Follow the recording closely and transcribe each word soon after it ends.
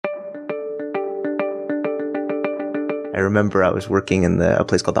I remember I was working in a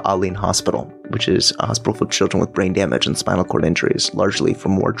place called the Aline Hospital, which is a hospital for children with brain damage and spinal cord injuries, largely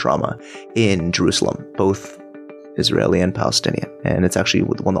from war trauma, in Jerusalem, both Israeli and Palestinian. And it's actually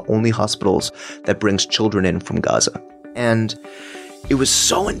one of the only hospitals that brings children in from Gaza. And it was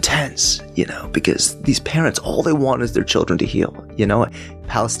so intense, because these parents, all they want is their children to heal,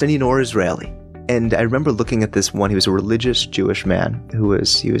 Palestinian or Israeli. And I remember looking at this one, he was a religious Jewish man he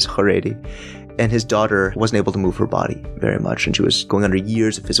was Haredi. And his daughter wasn't able to move her body very much, and she was going under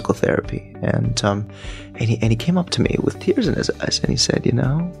years of physical therapy. And he came up to me with tears in his eyes, and he said,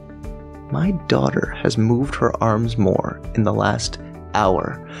 my daughter has moved her arms more in the last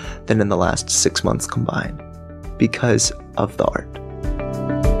hour than in the last 6 months combined because of the art.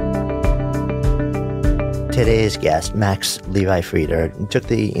 Today's guest, Max Levi Frieder, took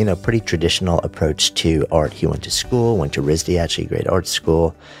the pretty traditional approach to art. He went to school, went to RISD, actually great art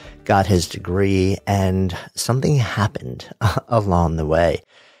school, got his degree, and something happened along the way.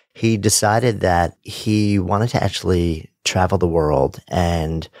 He decided that he wanted to actually travel the world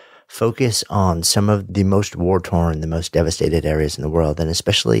and focus on some of the most war-torn, the most devastated areas in the world, and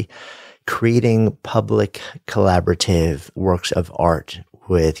especially creating public collaborative works of art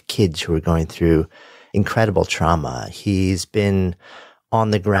with kids who are going through incredible trauma. He's been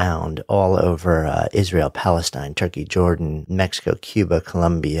on the ground all over Israel, Palestine, Turkey, Jordan, Mexico, Cuba,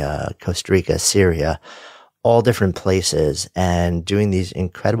 Colombia, Costa Rica, Syria, all different places, and doing these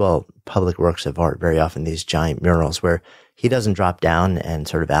incredible public works of art, very often these giant murals where he doesn't drop down and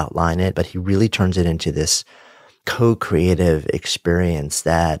sort of outline it, but he really turns it into this co-creative experience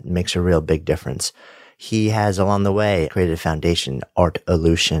that makes a real big difference. He has, along the way, created a foundation, Art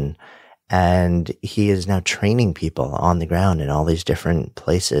Illusion, and he is now training people on the ground in all these different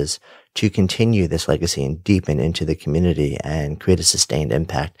places to continue this legacy and deepen into the community and create a sustained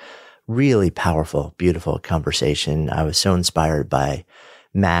impact. Really powerful, beautiful conversation. I was so inspired by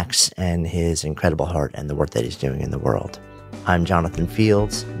Max and his incredible heart and the work that he's doing in the world. I'm Jonathan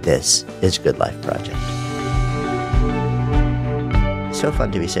Fields. This is Good Life Project. So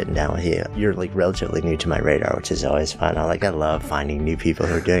fun to be sitting down with you. You're relatively new to my radar, which is always fun. I love finding new people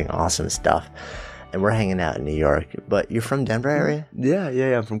who are doing awesome stuff. And we're hanging out in New York, but you're from Denver area? Yeah.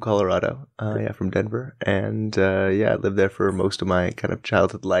 I'm from Colorado. From Denver. And I lived there for most of my kind of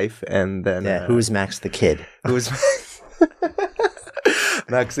childhood life. And then who was Max the kid? Who was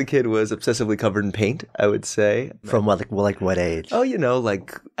Max the kid was obsessively covered in paint, I would say. From what age? Oh,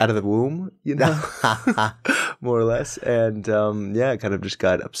 out of the womb, more or less. And kind of just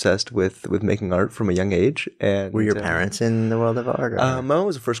got obsessed with making art from a young age. And were your parents in the world of art? My mom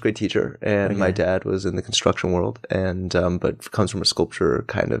was a first grade teacher, and my dad was in the construction world, and but comes from a sculpture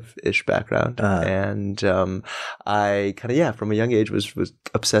kind of ish background. And I kind of from a young age was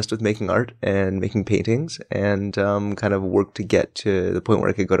obsessed with making art and making paintings, and kind of worked to get to the point where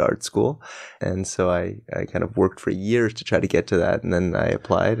I could go to art school. And so I kind of worked for years to try to get to that, and then I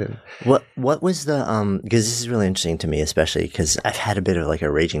applied. And what was the because this is really interesting to me, especially because I've had a bit of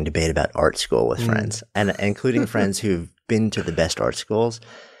a raging debate about art school with friends, and including friends who've been to the best art schools.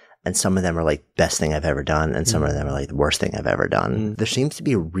 And some of them are best thing I've ever done. And some of them are the worst thing I've ever done. There seems to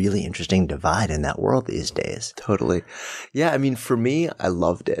be a really interesting divide in that world these days. Totally. Yeah. I mean, for me, I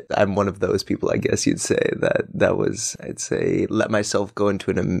loved it. I'm one of those people, I guess you'd say, that was, I'd say, let myself go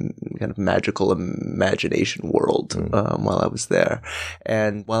into kind of magical imagination world while I was there.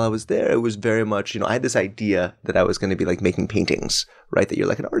 And while I was there, it was very much, I had this idea that I was going to be making paintings, right? That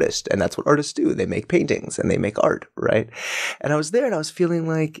you're an artist. And that's what artists do. They make paintings and they make art, right? And I was there and I was feeling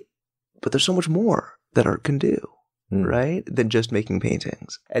but there's so much more that art can do, right? Than just making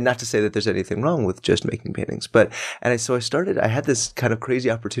paintings. And not to say that there's anything wrong with just making paintings, I had this kind of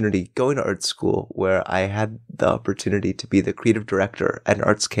crazy opportunity going to art school where I had the opportunity to be the creative director at an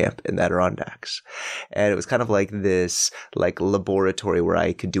arts camp in the Adirondacks. And it was kind of this laboratory where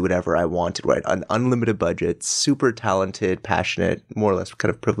I could do whatever I wanted, right? An unlimited budget, super talented, passionate, more or less kind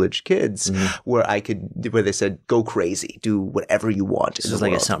of privileged kids where they said, go crazy, do whatever you want. This was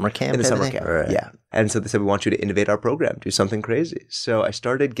a summer camp? In a summer camp, yeah. And so they said, we want you to innovate our program, do something crazy. So I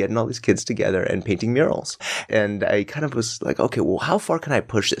started getting all these kids together and painting murals. And I kind of was okay, well, how far can I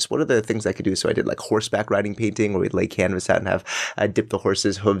push this? What are the things I could do? So I did horseback riding painting, where we'd lay canvas out and have dip the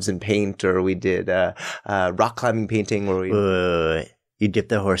horse's hooves in paint, or we did rock climbing painting where we... You dip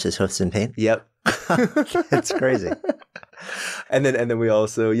the horse's hoofs in paint? Yep. That's crazy. And then we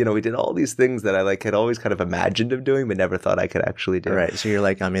also, we did all these things that I like had always kind of imagined of doing, but never thought I could actually do. Right. So you're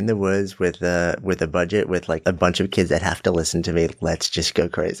like, I'm in the woods with a budget with like a bunch of kids that have to listen to me. Let's just go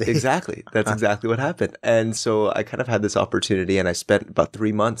crazy. Exactly. That's exactly what happened. And so I kind of had this opportunity, and I spent about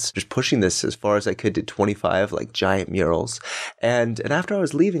 3 months just pushing this as far as I could, did 25 like giant murals. And after I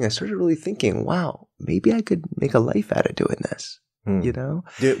was leaving, I started really thinking, wow, maybe I could make a life out of doing this.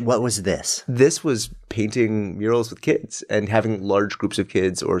 Dude, what was this? This was painting murals with kids and having large groups of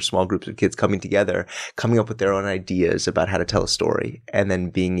kids or small groups of kids coming together, coming up with their own ideas about how to tell a story, and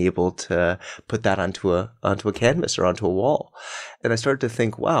then being able to put that onto a canvas or onto a wall. And I started to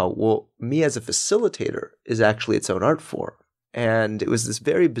think, wow, well, me as a facilitator is actually its own art form. And it was this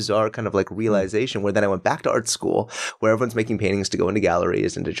very bizarre kind of like realization where then I went back to art school where everyone's making paintings to go into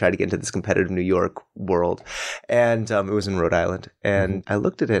galleries and to try to get into this competitive New York world. And it was in Rhode Island. And I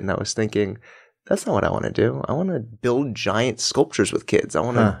looked at it and I was thinking, that's not what I want to do. I want to build giant sculptures with kids. I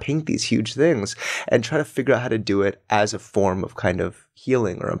want to paint these huge things and try to figure out how to do it as a form of kind of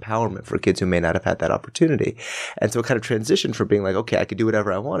healing or empowerment for kids who may not have had that opportunity. And so it kind of transitioned from being like, okay, I could do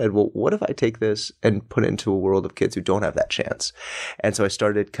whatever I wanted. Well, what if I take this and put it into a world of kids who don't have that chance? And so I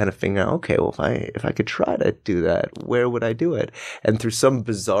started kind of figuring out, okay, well, if I could try to do that, where would I do it? And through some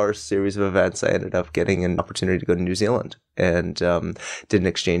bizarre series of events, I ended up getting an opportunity to go to New Zealand and did an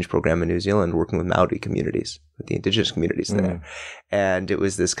exchange program in New Zealand working with Maori communities, with the indigenous communities there. And it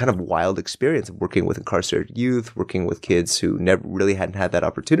was this kind of wild experience of working with incarcerated youth, working with kids who never really hadn't had that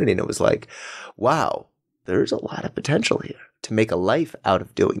opportunity. And it was like, wow, there's a lot of potential here to make a life out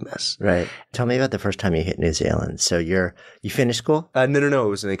of doing this. Right. Tell me about the first time you hit New Zealand. So you finished school? No. It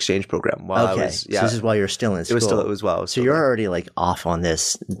was an exchange program. So this is while you're still in school. It was while I was So you're already like off on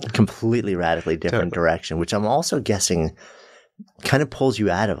this completely radically different direction, which I'm also guessing kind of pulls you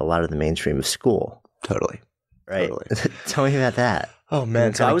out of a lot of the mainstream of school. Totally. Right. Totally. Tell me about that. Oh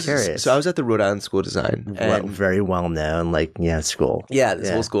man, so I was at the Rhode Island School of Design, and very well known, school. Yeah, this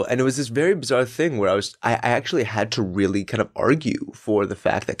whole school, and it was this very bizarre thing where I actually had to really kind of argue for the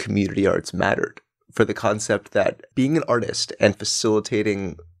fact that community arts mattered, for the concept that being an artist and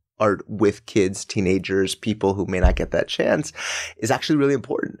facilitating art with kids, teenagers, people who may not get that chance is actually really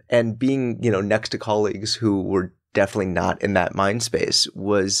important. And being, next to colleagues who were definitely not in that mind space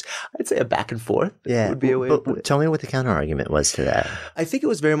was, I'd say, a back and forth. Yeah. Would be a way to put it. Tell me what the counter argument was to that. I think it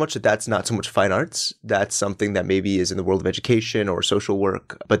was very much that that's not so much fine arts. That's something that maybe is in the world of education or social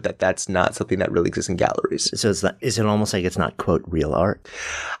work, but that's not something that really exists in galleries. So is it almost like it's not, quote, real art?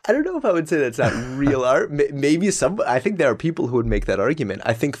 I don't know if I would say that's not real art. Maybe I think there are people who would make that argument.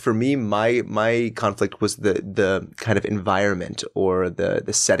 I think for me, my conflict was the kind of environment or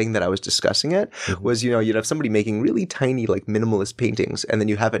the setting that I was discussing it was, you'd have somebody making really tiny, like minimalist paintings. And then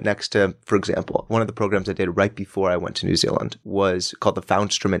you have it next to, for example, one of the programs I did right before I went to New Zealand was called the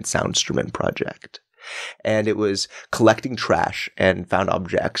Foundstrument Soundstrument Project. And it was collecting trash and found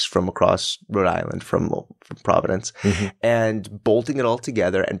objects from across Rhode Island, from Providence, and bolting it all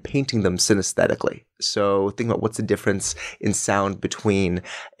together and painting them synesthetically. So think about what's the difference in sound between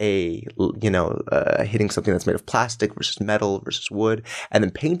hitting something that's made of plastic versus metal versus wood, and then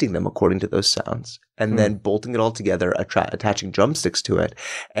painting them according to those sounds, and then bolting it all together, attaching drumsticks to it,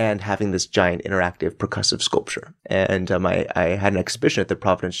 and having this giant interactive percussive sculpture. And I had an exhibition at the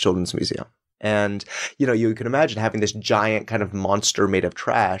Providence Children's Museum. And, you can imagine having this giant kind of monster made of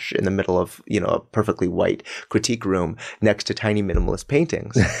trash in the middle of, a perfectly white critique room next to tiny minimalist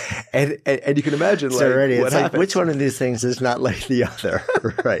paintings. and you can imagine what happens. Like, which one of these things is not like the other,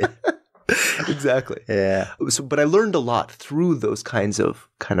 right? Exactly. Yeah. So, but I learned a lot through those kinds of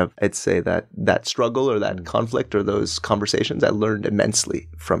I'd say that struggle or that conflict or those conversations. I learned immensely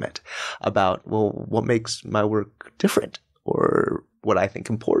from it about, well, what makes my work different, or what I think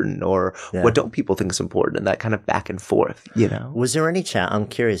important, or what don't people think is important, and that kind of back and forth, Was there any I'm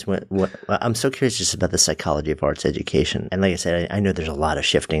curious, I'm so curious just about the psychology of arts education. And like I said, I know there's a lot of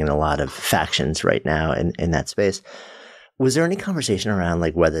shifting and a lot of factions right now in that space. Was there any conversation around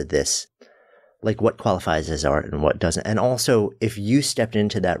whether this, what qualifies as art and what doesn't? And also, if you stepped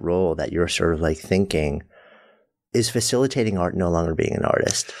into that role that you're sort of thinking, is facilitating art no longer being an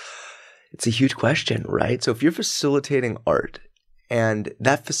artist? It's a huge question, right? So if you're facilitating art, and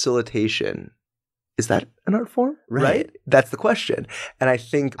that facilitation, is that an art form? Right. That's the question. And I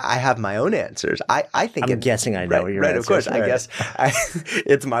think I have my own answers. I think I'm guessing I know your answers. Right, of course. Right. I guess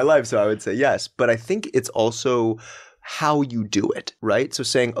it's my life, so I would say yes. But I think it's also how you do it, right? So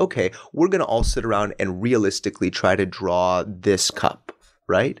saying, okay, we're going to all sit around and realistically try to draw this cup,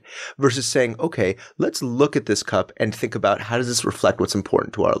 right? Versus saying, okay, let's look at this cup and think about how does this reflect what's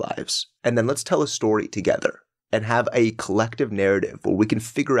important to our lives? And then let's tell a story together. and have a collective narrative where we can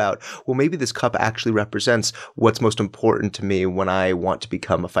figure out, well, maybe this cup actually represents what's most important to me when I want to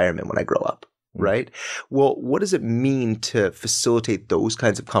become a fireman when I grow up. Right? Well, what does it mean to facilitate those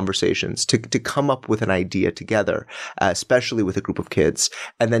kinds of conversations, to come up with an idea together, especially with a group of kids,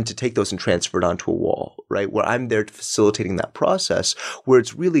 and then to take those and transfer it onto a wall, right? Where I'm there facilitating that process, where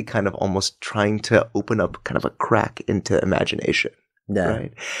it's really kind of almost trying to open up kind of a crack into imagination. Yeah.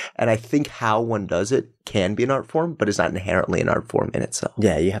 Right. And I think how one does it can be an art form, but it's not inherently an art form in itself.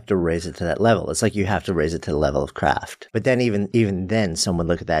 Yeah, you have to raise it to that level. It's like you have to raise it to the level of craft. But then even then, someone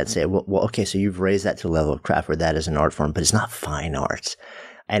look at that and say, well, okay, so you've raised that to the level of craft where that is an art form, but it's not fine art.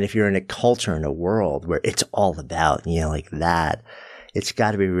 And if you're in a culture, in a world where it's all about, like that, it's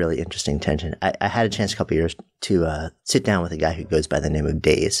got to be a really interesting tension. I had a chance a couple of years to sit down with a guy who goes by the name of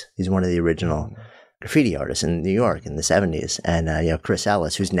Daze. He's one of the original graffiti artists in New York in the 70s. And, Chris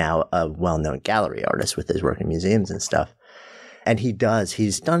Ellis, who's now a well-known gallery artist with his work in museums and stuff. And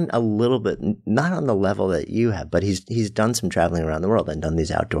he's done a little bit, not on the level that you have, but he's done some traveling around the world and done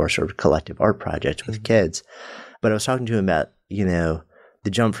these outdoor sort of collective art projects with kids. But I was talking to him about, the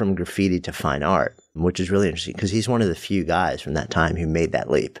jump from graffiti to fine art, which is really interesting because he's one of the few guys from that time who made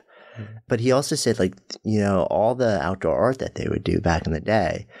that leap. But he also said, all the outdoor art that they would do back in the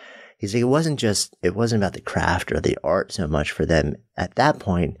day, he's like, it wasn't about the craft or the art so much for them. At that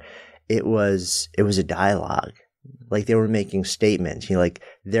point, it was a dialogue. Like they were making statements.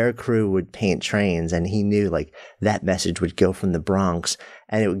 Their crew would paint trains, and he knew that message would go from the Bronx,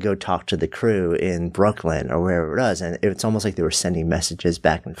 and it would go talk to the crew in Brooklyn or wherever it was. And it's almost like they were sending messages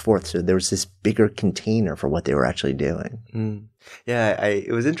back and forth. So there was this bigger container for what they were actually doing. Yeah,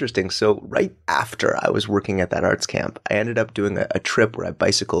 it was interesting. So right after I was working at that arts camp, I ended up doing a trip where I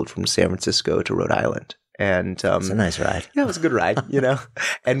bicycled from San Francisco to Rhode Island. And it's a nice ride. Yeah, it was a good ride,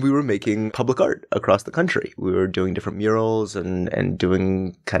 And we were making public art across the country. We were doing different murals and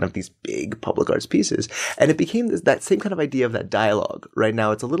doing kind of these big public arts pieces. And it became that same kind of idea of that dialogue. Right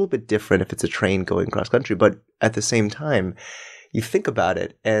now, it's a little bit different if it's a train going cross country, but at the same time, you think about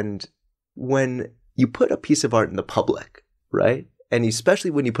it. And when you put a piece of art in the public, right? And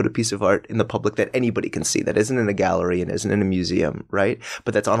especially when you put a piece of art in the public that anybody can see, that isn't in a gallery and isn't in a museum, right?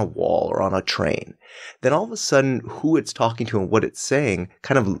 But that's on a wall or on a train, then all of a sudden who it's talking to and what it's saying,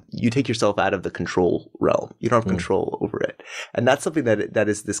 kind of you take yourself out of the control realm. You don't have control over it. And that's something that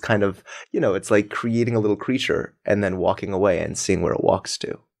is this kind of, it's like creating a little creature and then walking away and seeing where it walks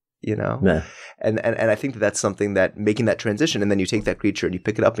to. Yeah. And I think that's something that making that transition, and then you take that creature and you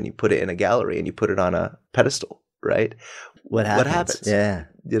pick it up and you put it in a gallery and you put it on a pedestal, right? What happens? Yeah.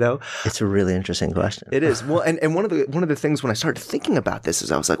 It's a really interesting question. It is. Well, and one of the things when I started thinking about this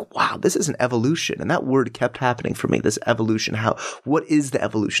is I was like, wow, this is an evolution. And that word kept happening for me, this evolution. What is the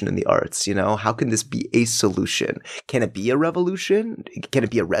evolution in the arts? How can this be a solution? Can it be a revolution? Can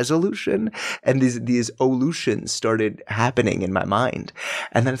it be a resolution? And these olutions started happening in my mind.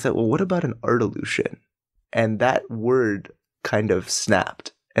 And then I said, well, what about an artolution? And that word kind of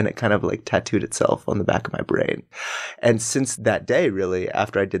snapped. And it kind of tattooed itself on the back of my brain. And since that day, really,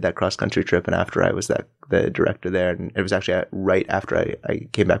 after I did that cross-country trip and after I was the director there, and it was actually right after I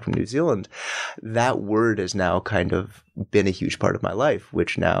came back from New Zealand, that word has now kind of been a huge part of my life,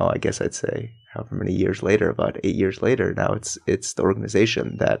 which now I guess I'd say however many years later, about 8 years later, now it's the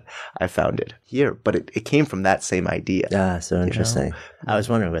organization that I founded here. But it came from that same idea. Ah, so interesting. I was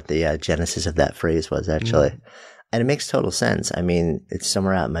wondering what the genesis of that phrase was, actually. And it makes total sense. I mean, it's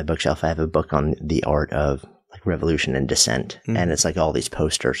somewhere out in my bookshelf. I have a book on the art of revolution and dissent. And it's all these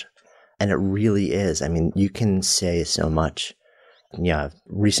posters. And it really is. I mean, you can say so much.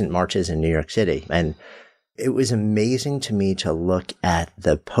 Recent marches in New York City. And it was amazing to me to look at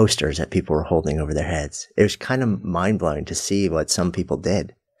the posters that people were holding over their heads. It was kind of mind-blowing to see what some people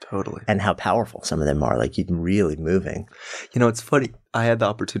did. Totally. And how powerful some of them are. Really moving. It's funny. I had the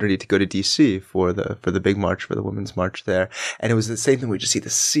opportunity to go to DC for the big march, for the Women's March there. And it was the same thing. We just see the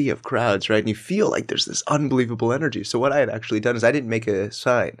sea of crowds, right? And you feel like there's this unbelievable energy. So what I had actually done is I didn't make a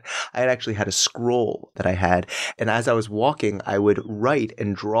sign. I had actually had a scroll that I had. And as I was walking, I would write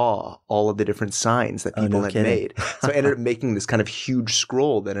and draw all of the different signs that people had made. So I ended up making this kind of huge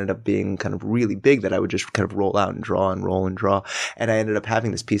scroll that ended up being kind of really big that I would just kind of roll out and draw and roll and draw. And I ended up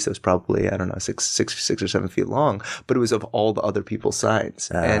having this piece that was probably, I don't know, 6 or 7 feet long, but it was of all the other people's signs.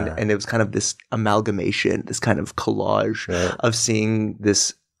 And it was kind of this amalgamation, this kind of collage of seeing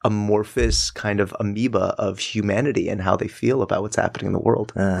this amorphous kind of amoeba of humanity and how they feel about what's happening in the world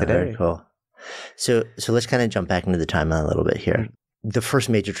today. Very cool. So let's kind of jump back into the timeline a little bit here. The first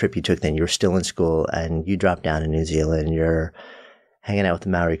major trip you took then, you were still in school and you dropped down in New Zealand. You're hanging out with the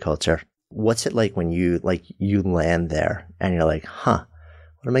Maori culture. What's it like when you land there and you're like, huh,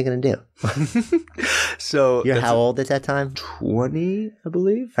 what am I going to do? So you're how old at that time? 20, I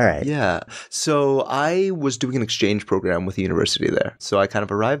believe. All right. Yeah. So I was doing an exchange program with the university there. So I kind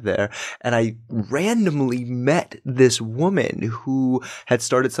of arrived there and I randomly met this woman who had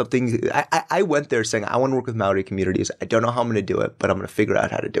started something. I went there saying, I want to work with Maori communities. I don't know how I'm going to do it, but I'm going to figure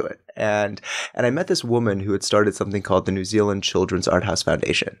out how to do it. And I met this woman who had started something called the New Zealand Children's Art House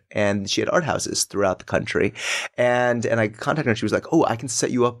Foundation. And she had art houses throughout the country. And I contacted her and she was like, oh, I can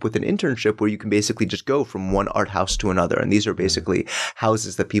set you up with an internship where you can basically just go from one art house to another. And these are basically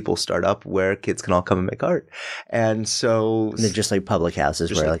houses that people start up where kids can all come and make art. And so they're just like public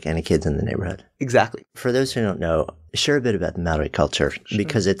houses where like any kids in the neighborhood. Exactly. For those who don't know, share a bit about the Maori culture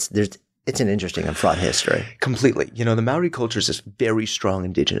because it's an interesting and fraught history. Completely. You know, the Maori culture is this very strong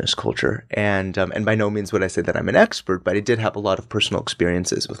indigenous culture. And by no means would I say that I'm an expert, but I did have a lot of personal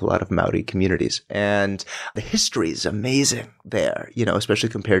experiences with a lot of Maori communities. And the history is amazing there, you know, especially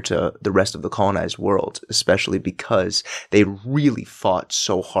compared to the rest of the colonized world, especially because they really fought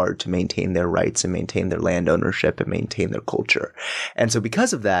so hard to maintain their rights and maintain their land ownership and maintain their culture. And so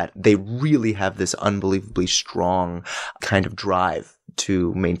because of that, they really have this unbelievably strong kind of drive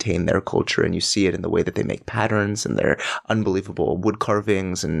to maintain their culture. And you see it in the way that they make patterns and their unbelievable wood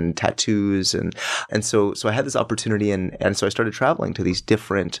carvings and tattoos. And so I had this opportunity and so I started traveling to these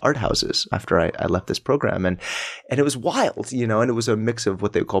different art houses after I left this program. And it was wild, you know, and it was a mix of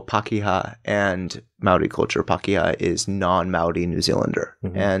what they call Pakeha and Maori culture. Pakeha is non-Maori New Zealander.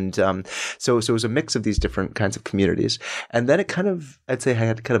 Mm-hmm. And so it was a mix of these different kinds of communities. And then it kind of, I'd say I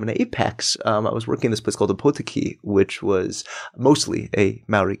had kind of an apex. I was working in this place called the Potiki, which was mostly a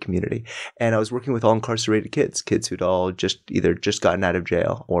Maori community. And I was working with all incarcerated kids who'd all either just gotten out of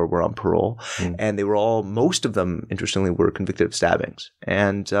jail or were on parole. Mm. And they were all, most of them, interestingly, were convicted of stabbings.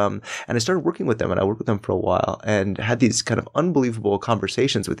 And I started working with them and I worked with them for a while and had these kind of unbelievable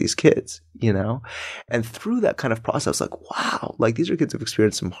conversations with these kids, you know? And through that kind of process, like, wow, like these are kids who've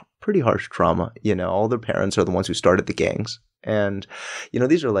experienced some pretty harsh trauma. You know, all their parents are the ones who started the gangs. And, you know,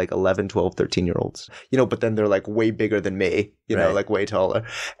 these are like 11, 12, 13-year-olds, you know, but then they're like way bigger than me, you know, like way taller.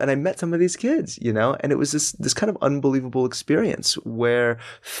 And I met some of these kids, you know, and it was this kind of unbelievable experience where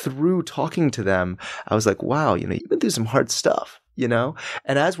through talking to them, I was like, wow, you know, you've been through some hard stuff. You know,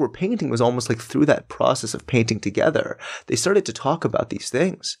 and as we're painting, it was almost like through that process of painting together, they started to talk about these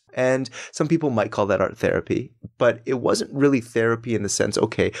things. And some people might call that art therapy, but it wasn't really therapy in the sense,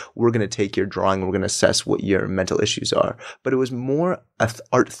 okay, we're going to take your drawing, we're going to assess what your mental issues are. But it was more an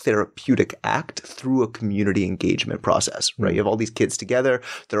art therapeutic act through a community engagement process, right? You have all these kids together,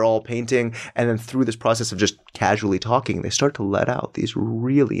 they're all painting. And then through this process of just casually talking, they start to let out these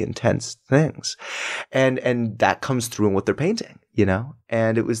really intense things. And that comes through in what they're painting, you know?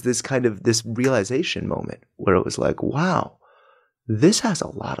 And it was this kind of this realization moment where it was like, wow, this has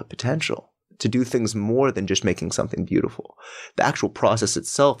a lot of potential to do things more than just making something beautiful. The actual process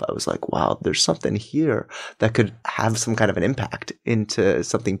itself, I was like, wow, there's something here that could have some kind of an impact into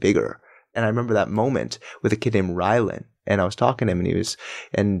something bigger. And I remember that moment with a kid named Rylan. And I was talking to him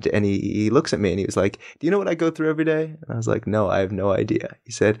and he looks at me and he was like, do you know what I go through every day? And I was like, no, I have no idea.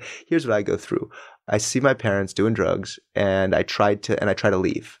 He said, here's what I go through. I see my parents doing drugs and I try to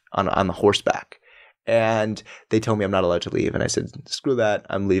leave on the horseback. And they told me I'm not allowed to leave. And I said, screw that,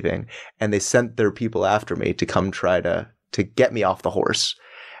 I'm leaving. And they sent their people after me to come try to get me off the horse.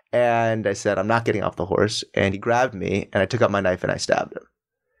 And I said, I'm not getting off the horse. And he grabbed me and I took out my knife and I stabbed him.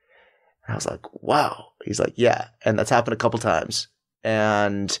 And I was like, wow. He's like, yeah. And that's happened a couple times.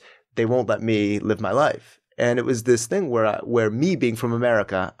 And they won't let me live my life. And it was this thing where me being from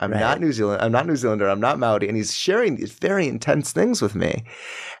America, I'm not New Zealand, I'm not New Zealander, I'm not Maori, and he's sharing these very intense things with me.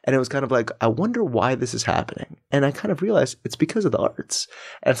 And it was kind of like, I wonder why this is happening. And I kind of realized it's because of the arts.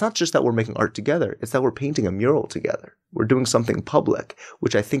 And it's not just that we're making art together, it's that we're painting a mural together. We're doing something public,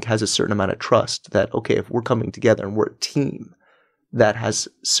 which I think has a certain amount of trust that, okay, if we're coming together and we're a team, that has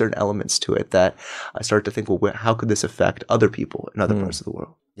certain elements to it that I start to think, well, how could this affect other people in other parts of the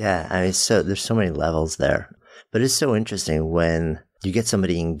world? Yeah, I mean, there's so many levels there. But it's so interesting when you get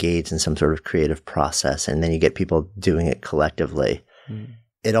somebody engaged in some sort of creative process and then you get people doing it collectively.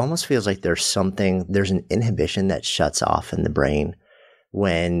 It almost feels like there's an inhibition that shuts off in the brain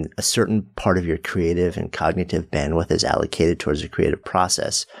when a certain part of your creative and cognitive bandwidth is allocated towards a creative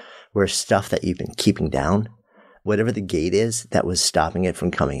process where stuff that you've been keeping down, whatever the gate is that was stopping it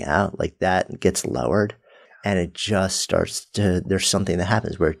from coming out, like that gets lowered. And it just starts there's something that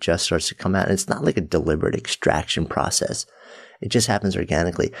happens where it just starts to come out. And it's not like a deliberate extraction process. It just happens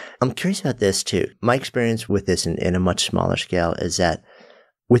organically. I'm curious about this too. My experience with this in a much smaller scale is that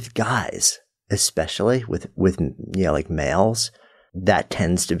with guys, especially with like males, that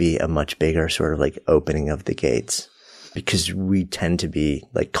tends to be a much bigger sort of like opening of the gates, because we tend to be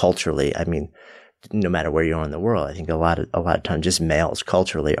like culturally, I mean, no matter where you are in the world, I think a lot of times just males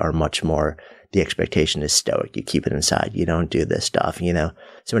culturally are much more, the expectation is stoic. You keep it inside. You don't do this stuff.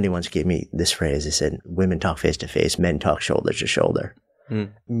 Somebody once gave me this phrase. They said, women talk face to face, men talk shoulder to shoulder.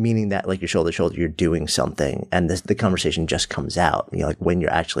 Meaning that like you're shoulder to shoulder, you're doing something and the conversation just comes out. Like when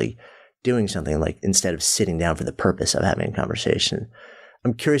you're actually doing something, like instead of sitting down for the purpose of having a conversation.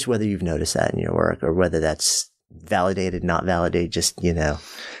 I'm curious whether you've noticed that in your work or whether that's validated, not validated, just,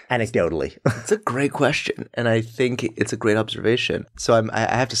 anecdotally. It's a great question. And I think it's a great observation. So I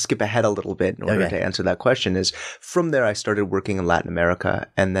have to skip ahead a little bit in order to answer that question. Is from there, I started working in Latin America,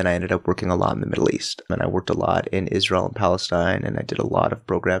 and then I ended up working a lot in the Middle East. And I worked a lot in Israel and Palestine, and I did a lot of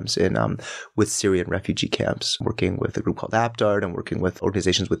programs in with Syrian refugee camps, working with a group called APDART and working with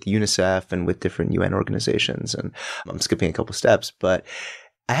organizations with UNICEF and with different UN organizations. And I'm skipping a couple steps, but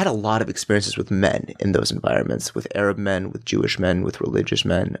I had a lot of experiences with men in those environments, with Arab men, with Jewish men, with religious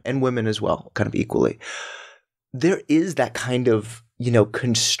men, and women as well, kind of equally. There is that kind of,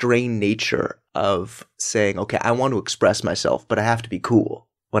 constrained nature of saying, okay, I want to express myself, but I have to be cool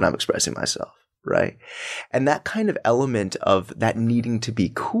when I'm expressing myself, right? And that kind of element of that needing to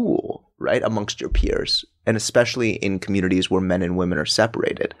be cool, right, amongst your peers, and especially in communities where men and women are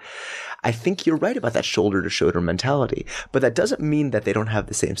separated. I think you're right about that shoulder-to-shoulder mentality, but that doesn't mean that they don't have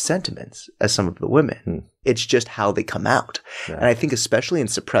the same sentiments as some of the women. It's just how they come out. Yeah. And I think especially in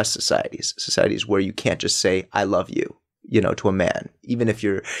suppressed societies where you can't just say, I love you, to a man, even if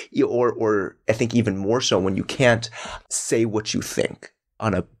you're, or I think even more so when you can't say what you think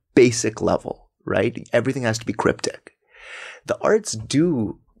on a basic level, right? Everything has to be cryptic. The arts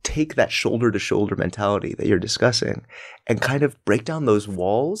do take that shoulder-to-shoulder mentality that you're discussing and kind of break down those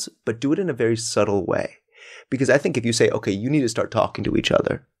walls, but do it in a very subtle way. Because I think if you say, okay, you need to start talking to each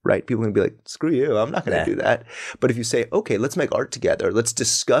other, right? People are going to be like, screw you, I'm not going to do that. But if you say, okay, let's make art together, let's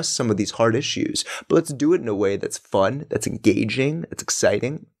discuss some of these hard issues, but let's do it in a way that's fun, that's engaging, that's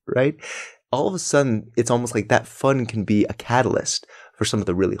exciting, right? All of a sudden, it's almost like that fun can be a catalyst for some of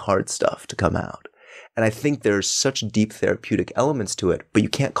the really hard stuff to come out. And I think there's such deep therapeutic elements to it, but you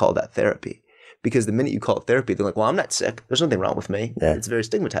can't call that therapy. Because the minute you call it therapy, they're like, well, I'm not sick. There's nothing wrong with me. Yeah. It's very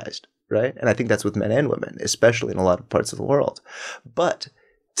stigmatized, right? And I think that's with men and women, especially in a lot of parts of the world. But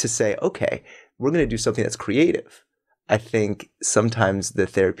to say, okay, we're going to do something that's creative. I think sometimes the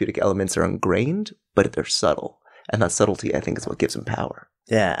therapeutic elements are ingrained, but they're subtle. And that subtlety, I think, is what gives them power.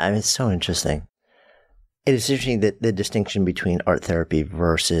 Yeah, I mean, it's so interesting. It is interesting that the distinction between art therapy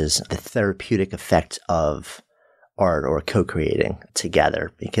versus the therapeutic effects of art or co-creating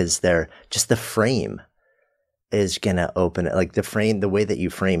together, because they're just the frame is going to open it. Like the way that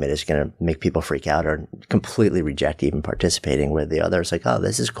you frame it is going to make people freak out or completely reject even participating, where the other is like, oh,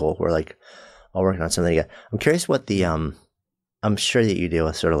 this is cool. We're like all working on something together. I'm curious what I'm sure that you deal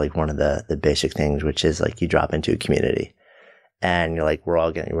with sort of like one of the basic things, which is like you drop into a community. And you're like, we're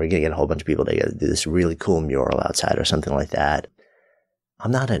going to get a whole bunch of people together to do this really cool mural outside or something like that.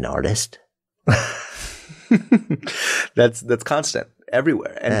 I'm not an artist. That's constant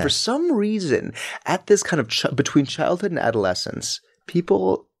everywhere. And for some reason, at this kind of between childhood and adolescence,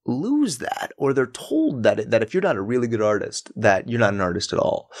 people lose that, or they're told that if you're not a really good artist, that you're not an artist at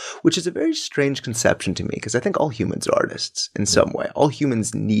all, which is a very strange conception to me, because I think all humans are artists in some way. All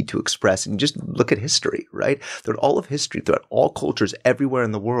humans need to express, and just look at history, right? Throughout all of history, throughout all cultures, everywhere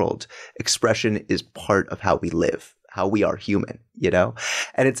in the world, expression is part of how we live, how we are human,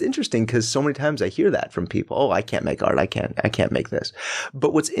 And it's interesting because so many times I hear that from people. Oh, I can't make art. I can't make this.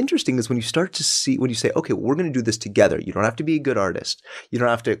 But what's interesting is when you say, okay, we're going to do this together. You don't have to be a good artist. You don't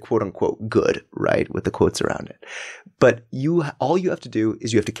have to quote unquote good, right? With the quotes around it. But all you have to do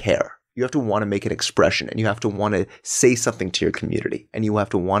is you have to care. You have to want to make an expression, and you have to want to say something to your community, and you have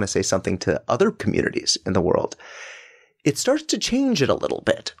to want to say something to other communities in the world. It starts to change it a little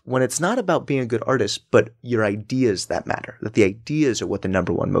bit when it's not about being a good artist, but your ideas that matter, that the ideas are what the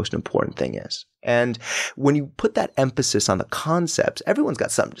number one most important thing is. And when you put that emphasis on the concepts, everyone's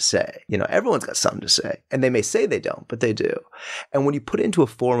got something to say. Everyone's got something to say. And they may say they don't, but they do. And when you put it into a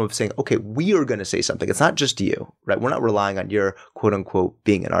form of saying, okay, we are going to say something, it's not just you, right? We're not relying on your quote unquote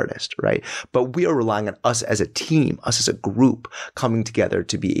being an artist, right? But we are relying on us as a team, us as a group coming together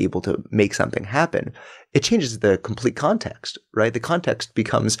to be able to make something happen. It changes the complete context, right? The context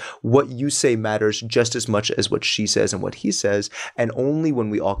becomes what you say matters just as much as what she says and what he says. And only when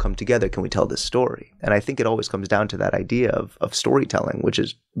we all come together can we tell this story. And I think it always comes down to that idea of storytelling, which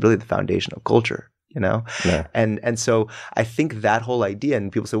is really the foundation of culture, Yeah. And so I think that whole idea,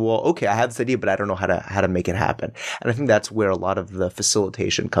 and people say, well, okay, I have this idea, but I don't know how to make it happen. And I think that's where a lot of the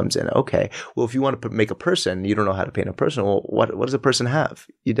facilitation comes in. Okay, well, if you want to make a person, you don't know how to paint a person. Well, what does a person have?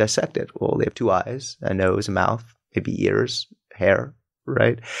 You dissect it. Well, they have 2 eyes, a nose, a mouth, maybe ears, hair,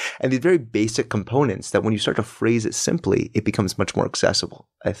 right? And these very basic components that when you start to phrase it simply, it becomes much more accessible,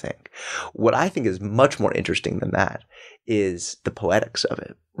 I think. What I think is much more interesting than that is the poetics of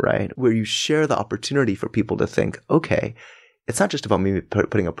it, right? Where you share the opportunity for people to think, okay, it's not just about me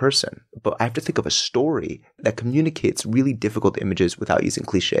putting a person, but I have to think of a story that communicates really difficult images without using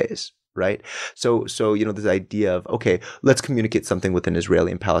cliches, right? So this idea of, okay, let's communicate something with an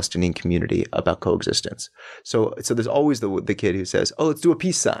Israeli and Palestinian community about coexistence. So there's always the kid who says, oh, let's do a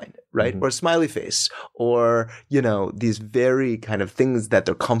peace sign, right? Mm-hmm. Or a smiley face, or, these very kind of things that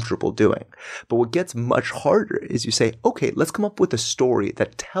they're comfortable doing. But what gets much harder is you say, okay, let's come up with a story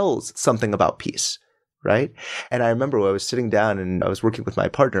that tells something about peace. Right. And I remember when I was sitting down and I was working with my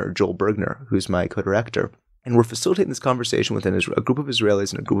partner, Joel Bergner, who's my co-director, and we're facilitating this conversation with a group of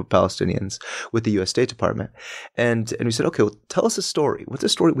Israelis and a group of Palestinians with the U.S. State Department. And we said, okay, well, tell us a story. What's a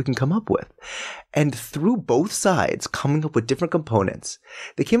story we can come up with? And through both sides coming up with different components,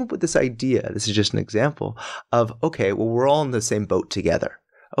 they came up with this idea. This is just an example of, okay, well, we're all in the same boat together.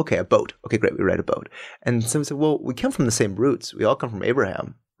 Okay, a boat. Okay, great. We ride a boat. And someone said, well, we come from the same roots. We all come from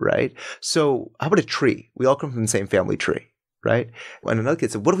Abraham. Right? So how about a tree? We all come from the same family tree, right? And another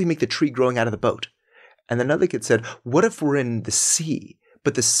kid said, what if we make the tree growing out of the boat? And another kid said, what if we're in the sea,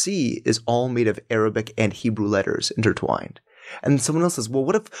 but the sea is all made of Arabic and Hebrew letters intertwined? And someone else says, well,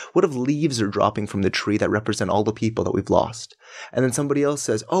 what if leaves are dropping from the tree that represent all the people that we've lost? And then somebody else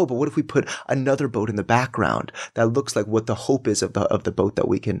says, oh, but what if we put another boat in the background that looks like what the hope is of the boat that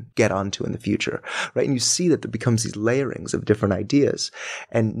we can get onto in the future, right? And you see that there becomes these layerings of different ideas.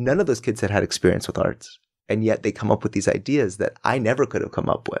 And none of those kids had experience with arts. And yet they come up with these ideas that I never could have come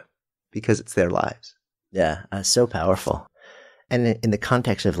up with because it's their lives. Yeah, so powerful. And in the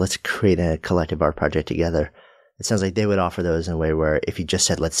context of let's create a collective art project together, it sounds like they would offer those in a way where if you just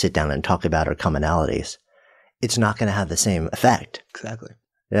said, let's sit down and talk about our commonalities, it's not going to have the same effect. Exactly.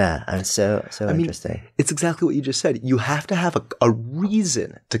 Yeah. And so interesting. It's exactly what you just said. You have to have a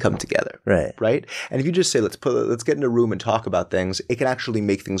reason to come together. Right. Right. And if you just say, let's get in a room and talk about things, it can actually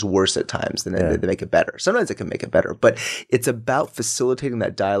make things worse at times than they make it better. Sometimes it can make it better, but it's about facilitating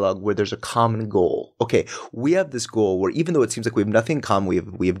that dialogue where there's a common goal. Okay. We have this goal where even though it seems like we have nothing in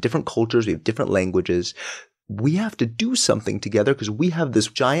common, we have different cultures, we have different languages. We have to do something together because we have this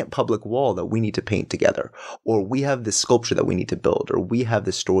giant public wall that we need to paint together, or we have this sculpture that we need to build, or we have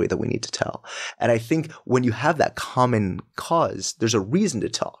this story that we need to tell. And I think when you have that common cause, there's a reason to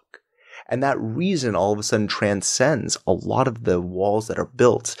talk. And that reason all of a sudden transcends a lot of the walls that are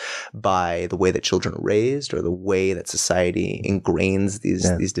built by the way that children are raised or the way that society ingrains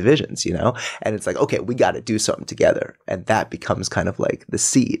these divisions, And it's like, okay, we got to do something together. And that becomes kind of like the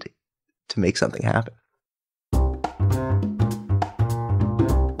seed to make something happen.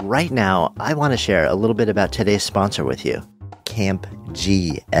 Right now, I want to share a little bit about today's sponsor with you, Camp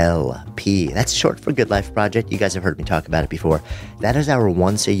GLP. That's short for Good Life Project. You guys have heard me talk about it before. That is our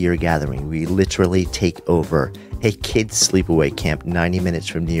once-a-year gathering. We literally take over a kids' sleepaway camp 90 minutes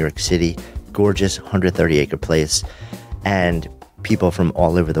from New York City, gorgeous 130-acre place, and people from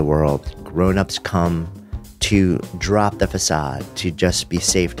all over the world, grown-ups come to drop the facade, to just be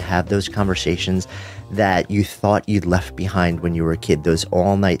safe, to have those conversations that you thought you'd left behind when you were a kid, those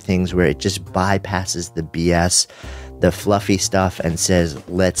all-night things where it just bypasses the BS, the fluffy stuff, and says,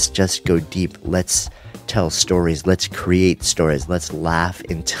 let's just go deep, let's tell stories, let's create stories, let's laugh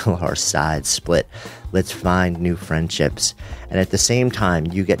until our sides split, let's find new friendships. And at the same time,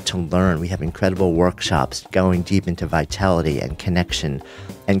 you get to learn. We have incredible workshops going deep into vitality and connection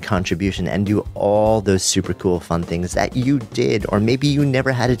and contribution, and do all those super cool fun things that you did, or maybe you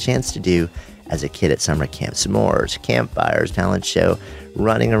never had a chance to do as a kid at summer camp. S'mores, campfires, talent show,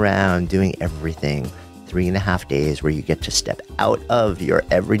 running around, doing everything. 3.5 days where you get to step out of your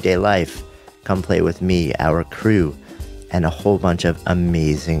everyday life, come play with me, our crew, and a whole bunch of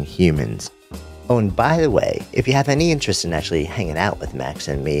amazing humans. Oh, and by the way, if you have any interest in actually hanging out with Max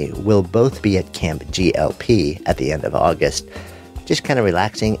and me, we'll both be at Camp GLP at the end of August, just kind of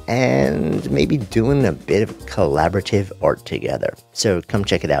relaxing and maybe doing a bit of collaborative art together. So come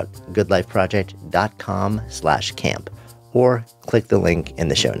check it out, goodlifeproject.com/camp, or click the link in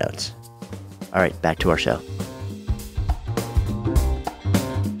the show notes. All right, back to our show.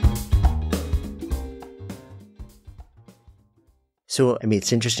 So So, I mean,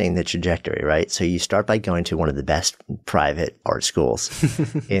 it's interesting, the trajectory, right? So you start by going to one of the best private art schools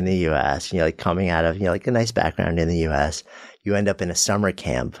in the US, like coming out of, like a nice background in the US. You end up in a summer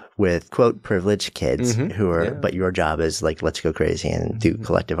camp with, quote, privileged kids who are, but your job is like, let's go crazy and do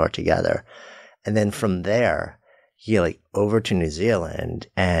collective art together. And then from there, you're like over to New Zealand.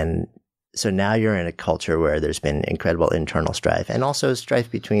 And so now you're in a culture where there's been incredible internal strife and also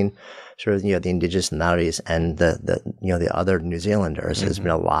strife between sort of, the indigenous Maoris and the other New Zealanders. There's been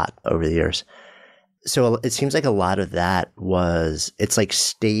a lot over the years. So it seems like a lot of that it's like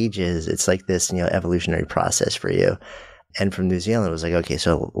stages. It's like this, evolutionary process for you. And from New Zealand, it was like, okay,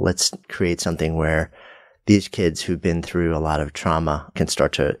 so let's create something where these kids who've been through a lot of trauma can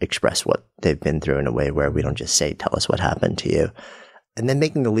start to express what they've been through in a way where we don't just say, tell us what happened to you. And then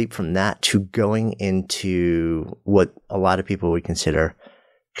making the leap from that to going into what a lot of people would consider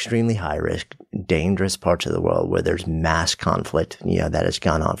extremely high risk, dangerous parts of the world where there's mass conflict, that has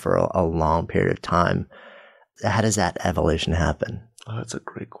gone on for a long period of time. How does that evolution happen? Oh, that's a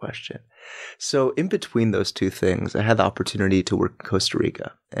great question. So in between those two things, I had the opportunity to work in Costa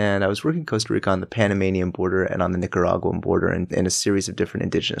Rica. And I was working in Costa Rica on the Panamanian border and on the Nicaraguan border in a series of different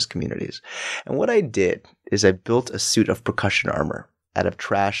indigenous communities. And what I did is I built a suit of percussion armor out of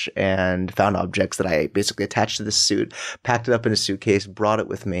trash and found objects that I basically attached to the suit, packed it up in a suitcase, brought it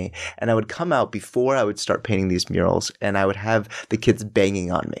with me. And I would come out before I would start painting these murals, and I would have the kids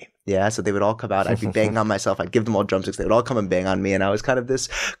banging on me. Yeah, so they would all come out. I'd be banging on myself. I'd give them all drumsticks. They would all come and bang on me. And I was kind of this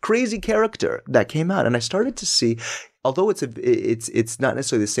crazy character that came out. And I started to see, although it's not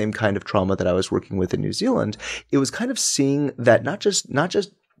necessarily the same kind of trauma that I was working with in New Zealand, it was kind of seeing that not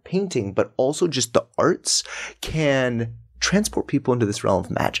just painting, but also just the arts can transport people into this realm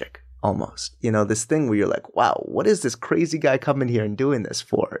of magic. Almost, this thing where you're like, wow, what is this crazy guy coming here and doing this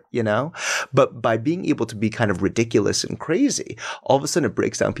for, But by being able to be kind of ridiculous and crazy, all of a sudden it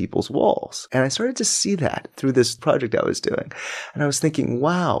breaks down people's walls. And I started to see that through this project I was doing. And I was thinking,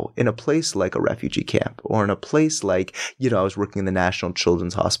 wow, in a place like a refugee camp, or in a place like, I was working in the National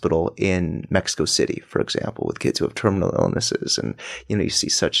Children's Hospital in Mexico City, for example, with kids who have terminal illnesses. And, you see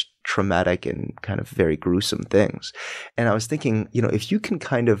such traumatic and kind of very gruesome things. And I was thinking, if you can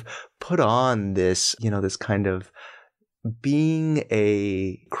kind of put on this, this kind of being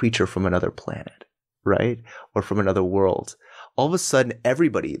a creature from another planet, right? Or from another world, all of a sudden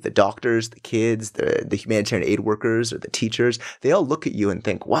everybody, the doctors, the kids, the humanitarian aid workers, or the teachers, they all look at you and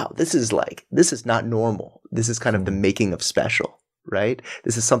think, wow, this is not normal. This is kind of the making of special. Right?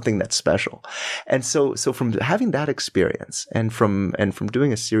 This is something that's special. And so from having that experience and from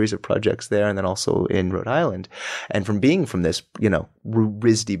doing a series of projects there and then also in Rhode Island and from being from this,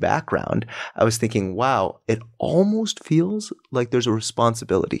 RISD background, I was thinking, wow, it almost feels like there's a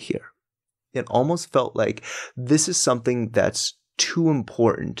responsibility here. It almost felt like this is something that's too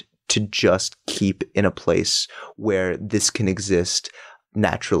important to just keep in a place where this can exist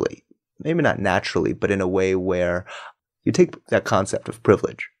naturally. Maybe not naturally, but in a way where you take that concept of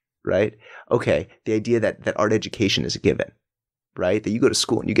privilege, right? Okay, the idea that art education is a given, right? That you go to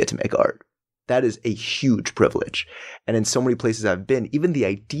school and you get to make art. That is a huge privilege. And in so many places I've been, even the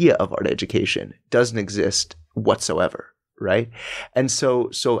idea of art education doesn't exist whatsoever, right? And so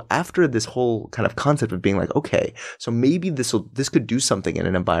after this whole kind of concept of being like, okay, so maybe this could do something in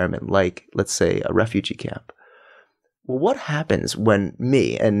an environment like, let's say, a refugee camp. Well, what happens when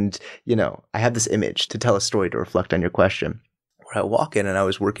me and, I have this image to tell a story to reflect on your question, where I walk in and I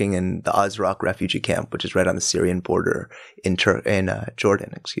was working in the Azraq refugee camp, which is right on the Syrian border in Jordan,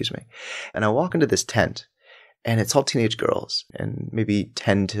 And I walk into this tent and it's all teenage girls and maybe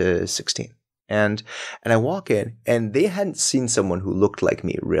 10 to 16. And I walk in and they hadn't seen someone who looked like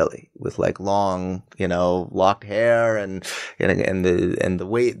me really, with like long, locked hair and the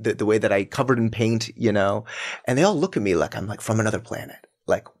way that I covered in paint, and they all look at me like I'm like from another planet.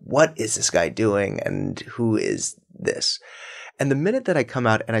 Like, what is this guy doing? And who is this? And the minute that I come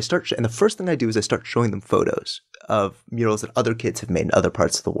out and and the first thing I do is I start showing them photos of murals that other kids have made in other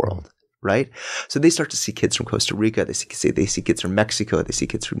parts of the world. Right? So they start to see kids from Costa Rica. They see kids from Mexico. They see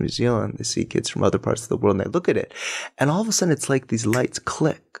kids from New Zealand. They see kids from other parts of the world and they look at it. And all of a sudden it's like these lights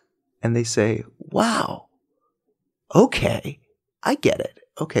click and they say, wow, okay, I get it.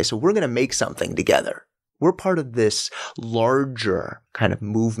 Okay. So we're going to make something together. We're part of this larger kind of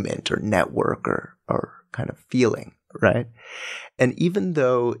movement or network or kind of feeling. Right. And even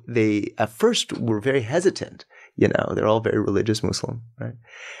though they at first were very hesitant, they're all very religious Muslim, right?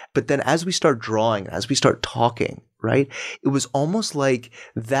 But then as we start drawing, as we start talking, right, it was almost like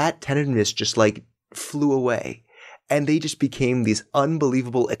that tentativeness just like flew away. And they just became these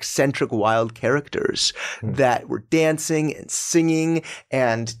unbelievable, eccentric, wild characters that were dancing and singing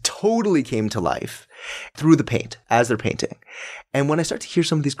and totally came to life through the paint, as they're painting. And when I start to hear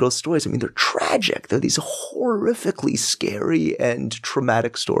some of these girls' stories, I mean, they're tragic. They're these horrifically scary and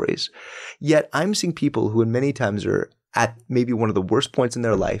traumatic stories. Yet I'm seeing people who in many times are at maybe one of the worst points in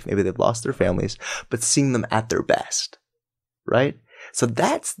their life. Maybe they've lost their families, but seeing them at their best, right? So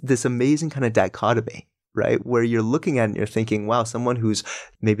that's this amazing kind of dichotomy, right? Where you're looking at it and you're thinking, wow, someone who's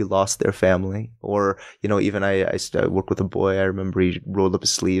maybe lost their family, or, even I worked with a boy. I remember he rolled up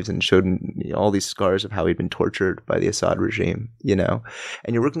his sleeves and showed all these scars of how he'd been tortured by the Assad regime, and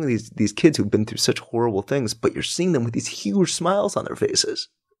you're working with these kids who've been through such horrible things, but you're seeing them with these huge smiles on their faces,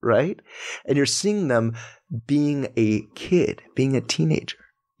 right? And you're seeing them being a kid, being a teenager,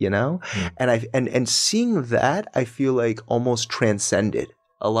 and seeing that, I feel like almost transcended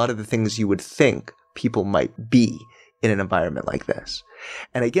a lot of the things you would think people might be in an environment like this.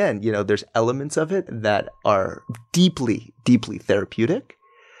 And again, there's elements of it that are deeply, deeply therapeutic.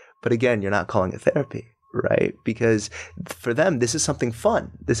 But again, you're not calling it therapy, right? Because for them, this is something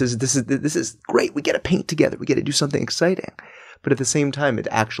fun. This is great. We get to paint together. We get to do something exciting. But at the same time, it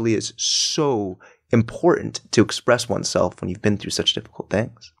actually is so important to express oneself when you've been through such difficult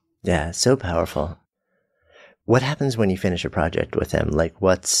things. Yeah, so powerful. What happens when you finish a project with him? Like,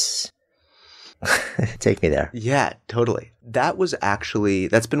 take me there. Yeah, totally.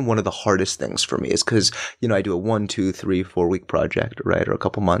 That's been one of the hardest things for me, is because, I do a 1, 2, 3, 4 week project, right? Or a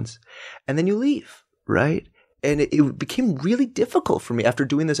couple months, and then you leave, right? And it became really difficult for me after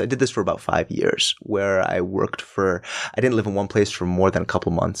doing this. I did this for about 5 years, where I didn't live in one place for more than a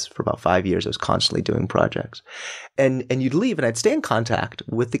couple months. For about 5 years, I was constantly doing projects. And you'd leave, and I'd stay in contact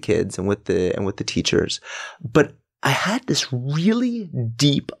with the kids and with the teachers. But I had this really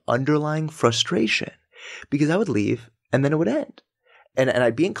deep underlying frustration, because I would leave and then it would end. And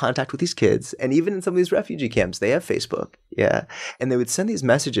I'd be in contact with these kids, and even in some of these refugee camps, they have Facebook, yeah. And they would send these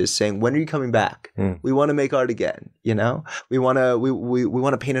messages saying, "When are you coming back? We want to make art again, We want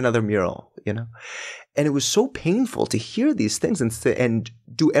to paint another mural, And it was so painful to hear these things and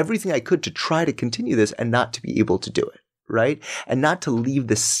do everything I could to try to continue this and not to be able to do it, right? And not to leave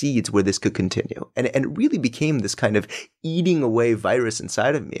the seeds where this could continue. And it really became this kind of eating away virus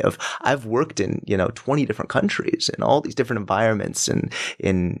inside of me of, I've worked in, 20 different countries and all these different environments and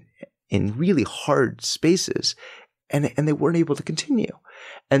in really hard spaces, and they weren't able to continue.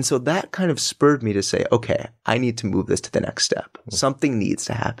 And so that kind of spurred me to say, okay, I need to move this to the next step. Something needs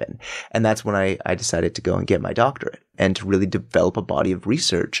to happen. And that's when I decided to go and get my doctorate and to really develop a body of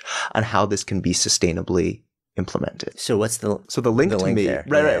research on how this can be sustainably implemented. So what's the link to me? There?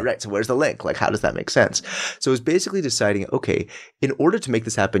 Right. So where's the link? Like, how does that make sense? So it was basically deciding, okay, in order to make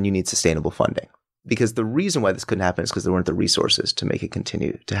this happen, you need sustainable funding. Because the reason why this couldn't happen is because there weren't the resources to make it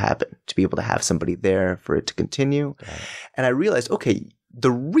continue to happen, to be able to have somebody there for it to continue. Right. And I realized, okay,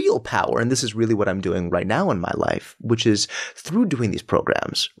 the real power, and this is really what I'm doing right now in my life, which is through doing these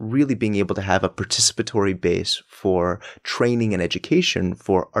programs, really being able to have a participatory base for training and education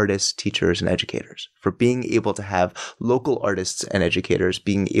for artists, teachers, and educators, for being able to have local artists and educators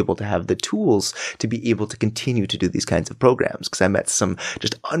being able to have the tools to be able to continue to do these kinds of programs. Because I met some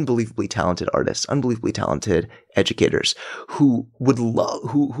just unbelievably talented artists, unbelievably talented educators who would love,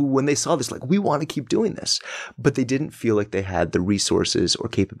 who when they saw this, like, we want to keep doing this, but they didn't feel like they had the resources or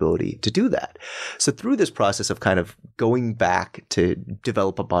capability to do that. So through this process of kind of going back to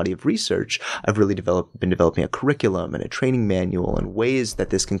develop a body of research, I've really been developing a curriculum and a training manual and ways that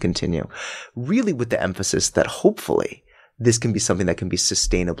this can continue, really with the emphasis that hopefully this can be something that can be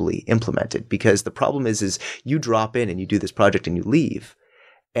sustainably implemented. Because the problem is you drop in and you do this project and you leave,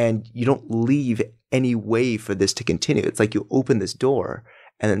 and you don't leave any way for this to continue. It's like you open this door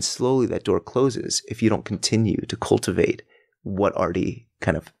and then slowly that door closes if you don't continue to cultivate what already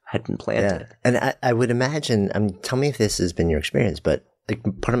kind of had been planted. Yeah. And I would imagine, tell me if this has been your experience, but like,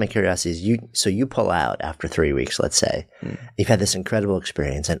 part of my curiosity is you pull out after 3 weeks, let's say. You've had this incredible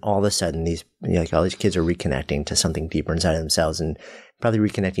experience, and all of a sudden all these kids are reconnecting to something deeper inside of themselves, and probably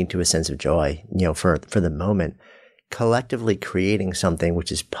reconnecting to a sense of joy, for the moment, collectively creating something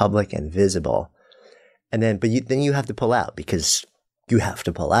which is public and visible. And then, then you have to pull out, because you have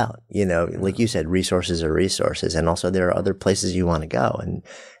to pull out, like you said, resources are resources. And also there are other places you want to go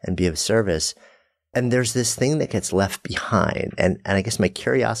and be of service. And there's this thing that gets left behind. And I guess my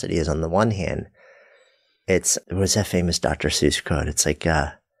curiosity is, on the one hand, it was that famous Dr. Seuss quote. It's like,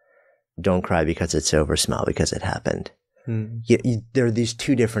 don't cry because it's over, smile because it happened. There are these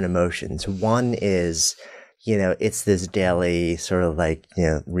two different emotions. One is, it's this daily sort of like,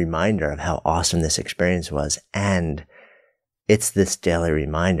 reminder of how awesome this experience was. And it's this daily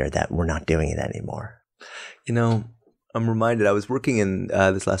reminder that we're not doing it anymore. I'm reminded, I was working in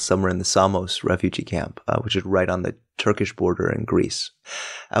this last summer in the Samos refugee camp, which is right on the Turkish border in Greece.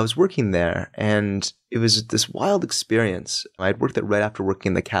 I was working there, and it was this wild experience. I'd worked there right after working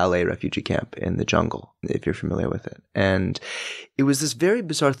in the Calais refugee camp in the jungle, if you're familiar with it. And it was this very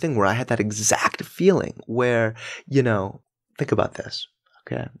bizarre thing where I had that exact feeling where, think about this.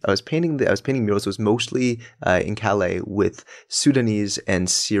 Okay. I was painting murals. It was mostly in Calais with Sudanese and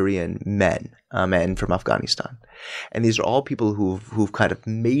Syrian men from Afghanistan. And these are all people who've kind of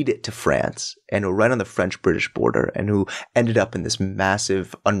made it to France and who are right on the French-British border and who ended up in this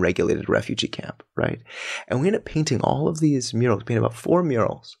massive unregulated refugee camp, right? And we ended up painting all of these murals. We painted about 4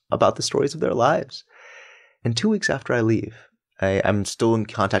 murals about the stories of their lives. And 2 weeks after I leave, I'm still in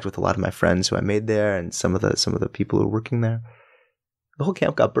contact with a lot of my friends who I made there and some of the people who are working there. The whole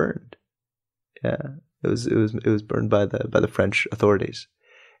camp got burned. Yeah, it was burned by the French authorities.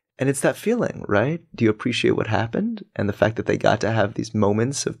 And it's that feeling, right? Do you appreciate what happened and the fact that they got to have these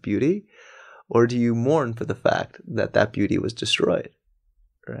moments of beauty? Or do you mourn for the fact that that beauty was destroyed,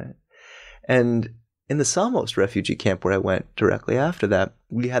 right? And in the Samos refugee camp where I went directly after that,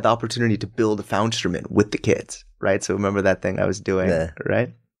 we had the opportunity to build a sound instrument with the kids, right? So remember that thing I was doing,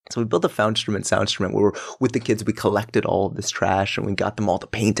 right? So we built a sound instrument where with the kids, we collected all of this trash and we got them all to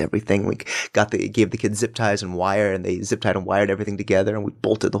paint everything. We gave the kids zip ties and wire, and they zip tied and wired everything together, and we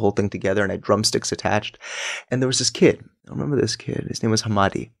bolted the whole thing together and had drumsticks attached. And there was this kid. I remember this kid. His name was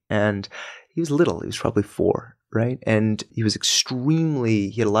Hamadi, and he was little. He was probably 4, right? And he was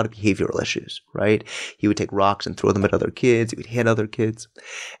he had a lot of behavioral issues, right? He would take rocks and throw them at other kids. He would hit other kids.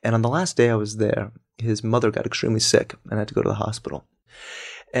 And on the last day I was there, his mother got extremely sick and had to go to the hospital.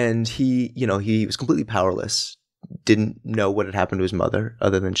 And he was completely powerless, didn't know what had happened to his mother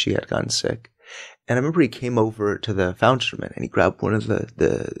other than she had gotten sick. And I remember he came over to the sound instrument and he grabbed one of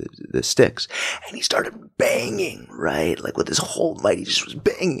the sticks and he started banging, right? Like with his whole might, he just was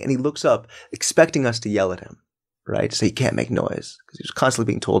banging. And he looks up expecting us to yell at him, right? To say, you can't make noise. Because he was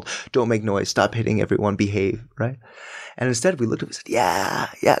constantly being told, don't make noise, stop hitting everyone, behave, right? And instead we looked at him and said,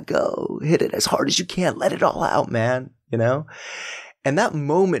 yeah, go, hit it as hard as you can. Let it all out, man, And that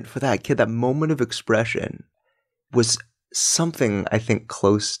moment for that kid, that moment of expression was something I think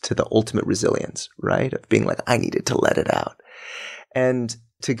close to the ultimate resilience, right? Of being like, I needed to let it out. And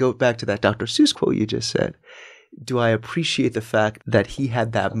to go back to that Dr. Seuss quote you just said, do I appreciate the fact that he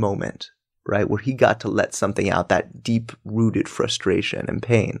had that moment, right? Where he got to let something out, that deep rooted frustration and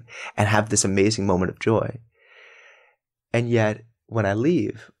pain, and have this amazing moment of joy. And yet when I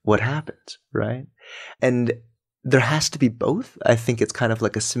leave, what happens, right? And there has to be both. I think it's kind of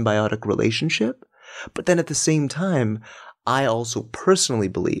like a symbiotic relationship. But then at the same time, I also personally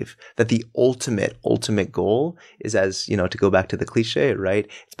believe that the ultimate goal is, as, to go back to the cliche, right?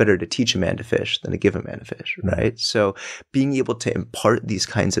 It's better to teach a man to fish than to give a man to fish, right? So being able to impart these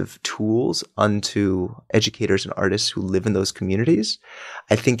kinds of tools unto educators and artists who live in those communities,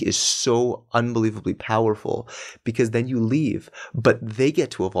 I think is so unbelievably powerful, because then you leave, but they get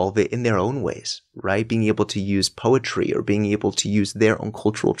to evolve it in their own ways, right? Being able to use poetry or being able to use their own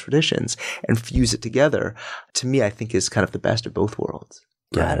cultural traditions and fuse it together, to me, I think is kind of the best of both worlds.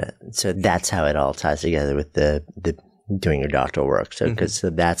 Got it. So that's how it all ties together with the doing your doctoral work. So because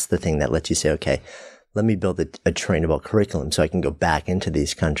that's the thing that lets you say, okay, let me build a trainable curriculum so I can go back into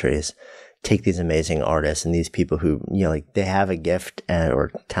these countries, take these amazing artists and these people who, they have a gift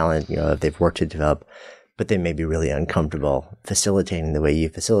or talent, that they've worked to develop, but they may be really uncomfortable facilitating the way you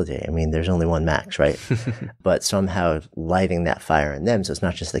facilitate. I mean, there's only one Max, right? But somehow lighting that fire in them. So it's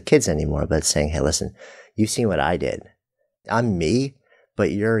not just the kids anymore, but it's saying, hey, listen, you've seen what I did. I'm me,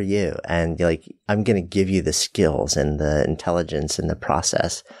 but you're you. And I'm going to give you the skills and the intelligence and the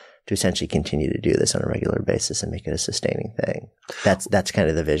process to essentially continue to do this on a regular basis and make it a sustaining thing. That's kind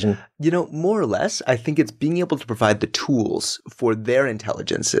of the vision. More or less, I think it's being able to provide the tools for their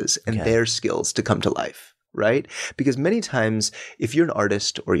intelligences and their skills to come to life, right? Because many times, if you're an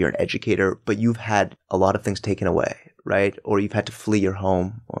artist or you're an educator, but you've had a lot of things taken away, right? Or you've had to flee your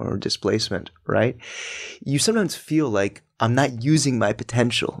home or displacement, right? You sometimes feel like, I'm not using my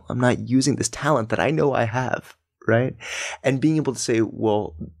potential. I'm not using this talent that I know I have, right? And being able to say,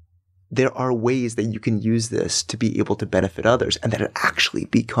 well, there are ways that you can use this to be able to benefit others, and that it actually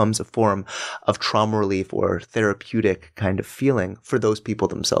becomes a form of trauma relief or therapeutic kind of feeling for those people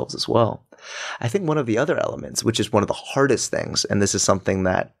themselves as well. I think one of the other elements, which is one of the hardest things, and this is something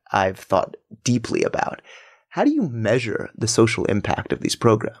that I've thought deeply about, how do you measure the social impact of these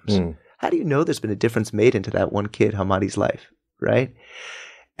programs? How do you know there's been a difference made into that one kid, Hamadi's life, right?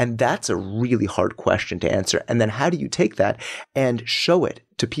 And that's a really hard question to answer. And then how do you take that and show it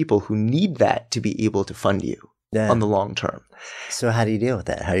to people who need that to be able to fund you on the long term? So how do you deal with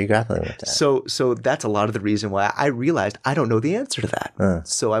that? How are you grappling with that? So that's a lot of the reason why I realized I don't know the answer to that.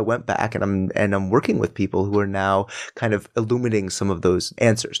 So I went back and I'm working with people who are now kind of illuminating some of those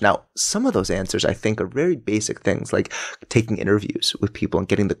answers. Now, some of those answers I think are very basic things, like taking interviews with people and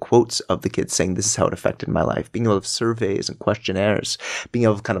getting the quotes of the kids saying this is how it affected my life, being able to have surveys and questionnaires, being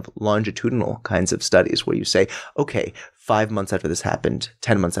able to kind of longitudinal kinds of studies where you say, okay, 5 months after this happened,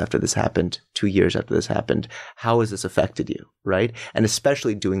 10 months after this happened, 2 years after this happened, how has this affected you? Right? And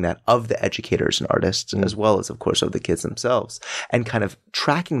especially doing that of the educators and artists, as well as, of course, of the kids themselves, and kind of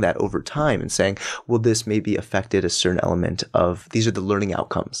tracking that over time and saying, well, this maybe affected a certain element of, these are the learning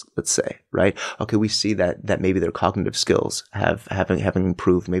outcomes, let's say, right? Okay, we see that maybe their cognitive skills having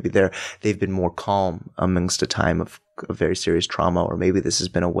improved. Maybe they've been more calm amongst a time of very serious trauma, or maybe this has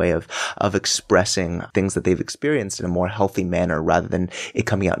been a way of expressing things that they've experienced in a more healthy manner rather than it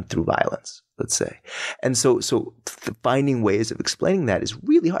coming out through violence, let's say. And so finding ways of explaining that is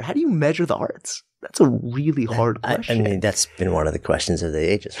really hard. How do you measure the arts? That's a really hard question. I mean, that's been one of the questions of the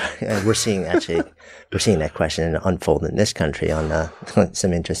ages. We're seeing that question unfold in this country on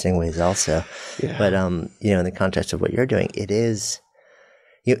some interesting ways also. Yeah. But in the context of what you're doing, it is,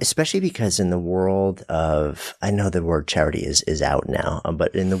 especially because in the world of, I know the word charity is out now,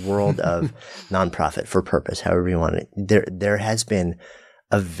 but in the world of nonprofit for purpose, however you want it, there has been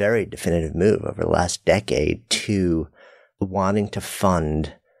a very definitive move over the last decade to wanting to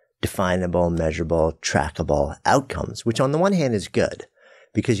fund definable, measurable, trackable outcomes, which on the one hand is good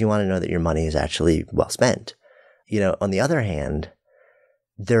because you want to know that your money is actually well spent. On the other hand,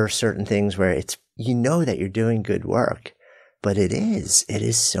 there are certain things where it's, that you're doing good work, but it is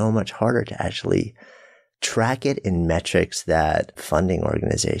so much harder to actually track it in metrics that funding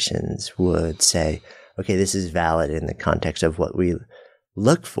organizations would say, okay, this is valid in the context of what we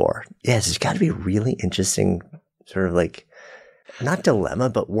look for. Yes, it's got to be a really interesting sort of like, not dilemma,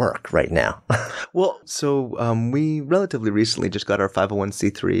 but work right now. Well, so we relatively recently just got our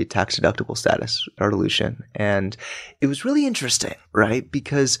 501c3 tax deductible status, Art Illusion. And it was really interesting, right?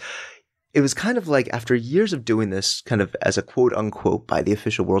 Because it was kind of like after years of doing this kind of as a quote unquote by the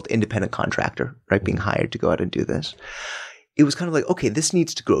official world independent contractor, right? Being hired to go out and do this. It was kind of like, okay, this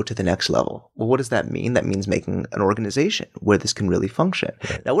needs to grow to the next level. Well, what does that mean? That means making an organization where this can really function.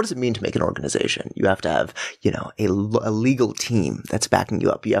 Right. Now, what does it mean to make an organization? You have to have, a legal team that's backing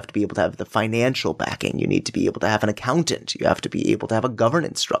you up. You have to be able to have the financial backing. You need to be able to have an accountant. You have to be able to have a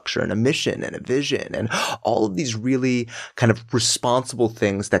governance structure and a mission and a vision and all of these really kind of responsible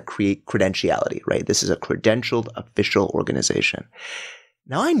things that create credentiality, right? This is a credentialed official organization.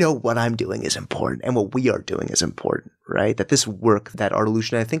 Now I know what I'm doing is important and what we are doing is important, right? That this work that Art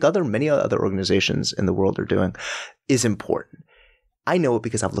Illusion, I think many other organizations in the world are doing is important. I know it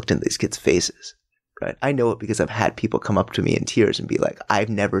because I've looked into these kids' faces, right? I know it because I've had people come up to me in tears and be like, I've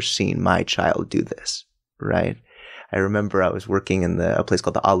never seen my child do this, right? I remember I was working in a place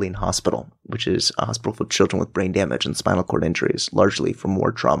called the Al-Ain Hospital, which is a hospital for children with brain damage and spinal cord injuries, largely from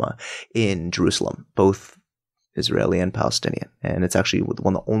war trauma in Jerusalem, both Israeli and Palestinian. And it's actually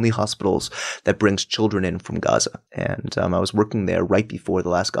one of the only hospitals that brings children in from Gaza. And I was working there right before the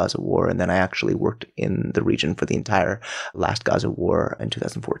last Gaza war. And then I actually worked in the region for the entire last Gaza war in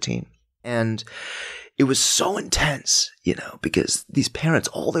 2014. And it was so intense, because these parents,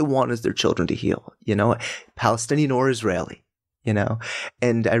 all they want is their children to heal, Palestinian or Israeli.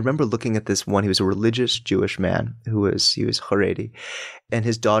 And I remember looking at this one. He was a religious Jewish man he was Haredi, and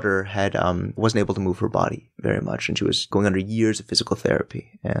his daughter wasn't able to move her body very much, and she was going under years of physical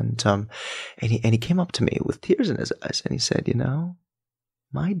therapy. And he came up to me with tears in his eyes, and he said,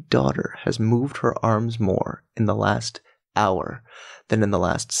 my daughter has moved her arms more in the last hour than in the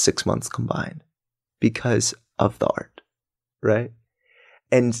last 6 months combined because of the art, right?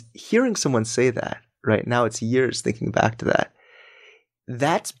 And hearing someone say that, right now, it's years thinking back to that.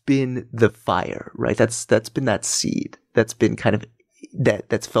 That's been the fire, right? That's been that seed. That's been kind of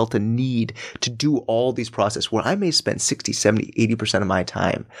that's felt a need to do all these processes where I may spend 60, 70, 80% of my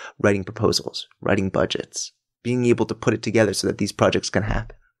time writing proposals, writing budgets, being able to put it together so that these projects can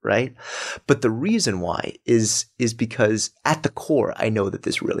happen, right? But the reason why is because at the core, I know that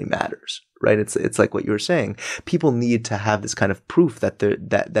this really matters, right? It's like what you were saying. People need to have this kind of proof that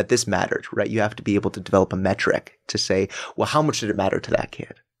this mattered, right? You have to be able to develop a metric to say, well, how much did it matter to that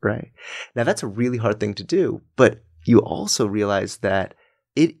kid, right? Now that's a really hard thing to do, but you also realize that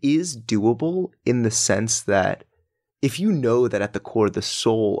it is doable in the sense that if you know that at the core, the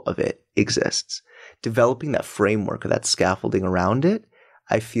soul of it exists, developing that framework or that scaffolding around it,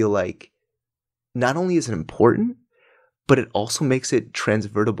 I feel like not only is it important, but it also makes it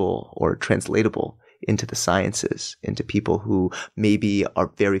transvertible or translatable into the sciences, into people who maybe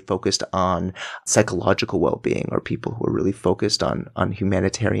are very focused on psychological well-being, or people who are really focused on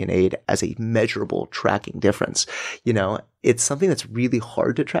humanitarian aid as a measurable tracking difference. It's something that's really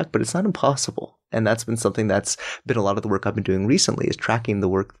hard to track, but it's not impossible. And that's been something that's been a lot of the work I've been doing recently, is tracking the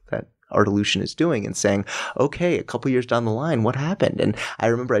work that Artolution is doing and saying, okay, a couple years down the line, what happened? And I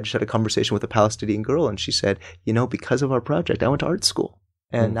remember I just had a conversation with a Palestinian girl, and she said, because of our project, I went to art school.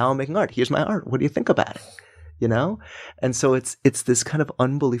 And now I'm making art. Here's my art. What do you think about it? And so it's this kind of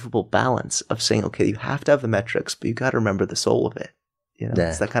unbelievable balance of saying, okay, you have to have the metrics, but you got to remember the soul of it.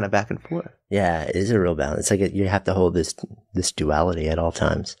 It's that kind of back and forth. Yeah, it is a real balance. It's like you have to hold this duality at all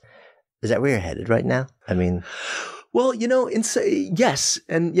times. Is that where you're headed right now? I mean, well, yes,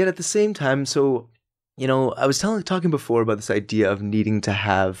 and yet at the same time, so. I was talking before about this idea of needing to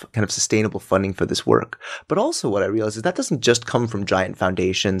have kind of sustainable funding for this work. But also what I realized is that doesn't just come from giant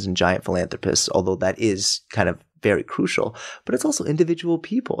foundations and giant philanthropists, although that is kind of very crucial, but it's also individual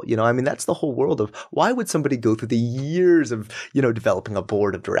people. That's the whole world of why would somebody go through the years of, developing a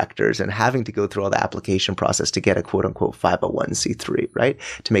board of directors and having to go through all the application process to get a quote unquote 501c3, right?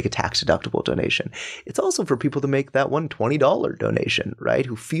 To make a tax deductible donation. It's also for people to make that one $20 donation, right?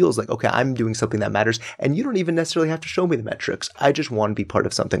 Who feels like, okay, I'm doing something that matters, and you don't even necessarily have to show me the metrics. I just want to be part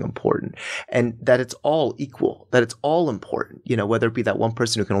of something important, and that it's all equal, that it's all important, whether it be that one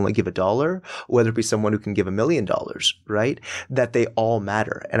person who can only give $1, whether it be someone who can give $1 million, right? That they all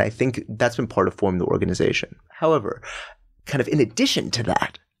matter. And I think that's been part of forming the organization. However, kind of in addition to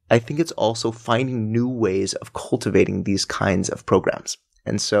that, I think it's also finding new ways of cultivating these kinds of programs.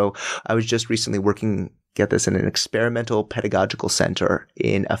 And so I was just recently working, get this, in an experimental pedagogical center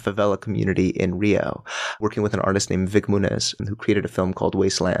in a favela community in Rio, working with an artist named Vic Muniz, who created a film called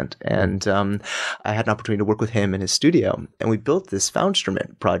Wasteland. And I had an opportunity to work with him in his studio, and we built this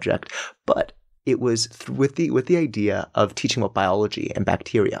Foundstrament project, but it was with the idea of teaching about biology and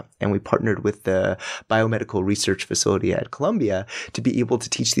bacteria. And we partnered with the biomedical research facility at Columbia to be able to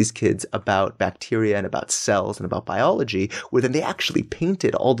teach these kids about bacteria and about cells and about biology, where then they actually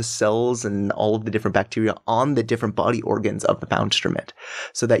painted all the cells and all of the different bacteria on the different body organs of the Foundstrament.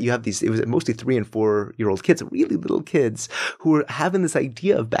 So that you have these, it was mostly 3 and 4 year old kids, really little kids, who were having this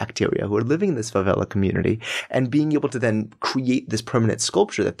idea of bacteria, who are living in this favela community, and being able to then create this permanent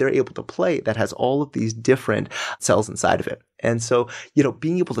sculpture that they're able to play that has all of these different cells inside of it. And so,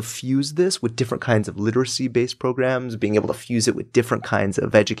 being able to fuse this with different kinds of literacy-based programs, being able to fuse it with different kinds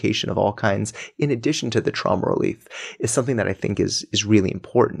of education of all kinds, in addition to the trauma relief, is something that I think is really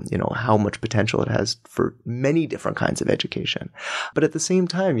important, how much potential it has for many different kinds of education. But at the same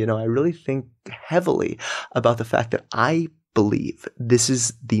time, I really think heavily about the fact that I believe this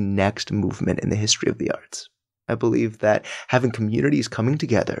is the next movement in the history of the arts. I believe that having communities coming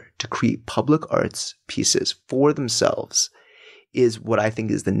together to create public arts pieces for themselves is what I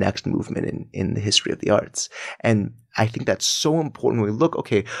think is the next movement in the history of the arts. And I think that's so important when we look,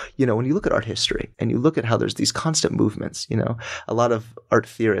 when you look at art history and you look at how there's these constant movements, a lot of art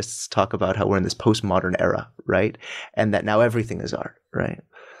theorists talk about how we're in this postmodern era, right? And that now everything is art, right?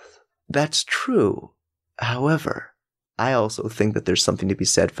 That's true. However, I also think that there's something to be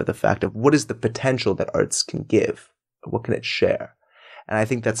said for the fact of what is the potential that arts can give? What can it share? And I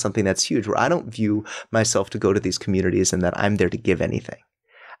think that's something that's huge, where I don't view myself to go to these communities and that I'm there to give anything.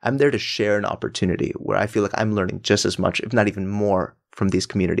 I'm there to share an opportunity where I feel like I'm learning just as much, if not even more, from these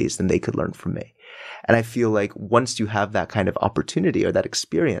communities than they could learn from me. And I feel like once you have that kind of opportunity or that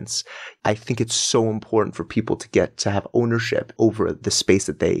experience, I think it's so important for people to get to have ownership over the space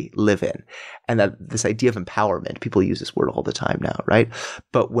that they live in. And that this idea of empowerment, people use this word all the time now, right?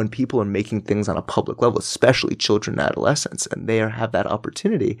 But when people are making things on a public level, especially children and adolescents, and they have that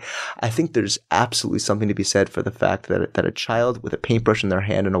opportunity, I think there's absolutely something to be said for the fact that a child with a paintbrush in their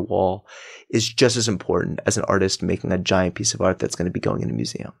hand and a wall is just as important as an artist making a giant piece of art that's going to be going in a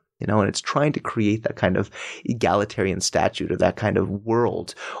museum. And it's trying to create that kind of egalitarian statute, or that kind of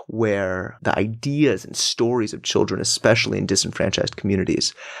world where the ideas and stories of children, especially in disenfranchised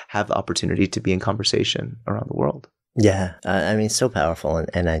communities, have the opportunity to be in conversation around the world. Yeah. It's so powerful,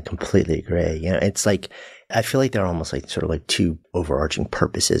 and I completely agree. It's like, I feel like there are almost like sort of like two overarching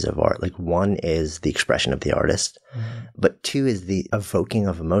purposes of art. Like, one is the expression of the artist, but two is the evoking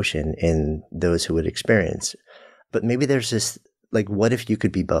of emotion in those who would experience. But maybe there's this, like, what if you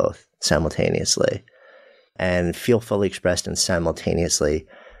could be both simultaneously and feel fully expressed and simultaneously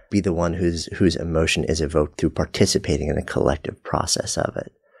be the one whose emotion is evoked through participating in a collective process of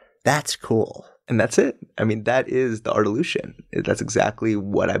it. That's cool. And that's it. I mean, that is the Artolution. That's exactly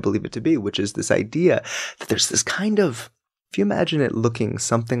what I believe it to be, which is this idea that there's this kind of, if you imagine it looking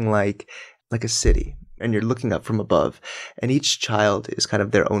something like a city, and you're looking up from above, and each child is kind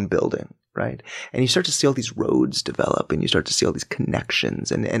of their own building, right? And you start to see all these roads develop, and you start to see all these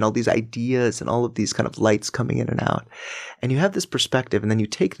connections and all these ideas and all of these kind of lights coming in and out. And you have this perspective, and then you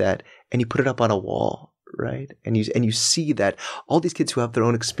take that and you put it up on a wall, right? And you see that all these kids who have their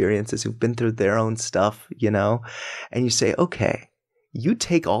own experiences, who've been through their own stuff, and you say, okay, you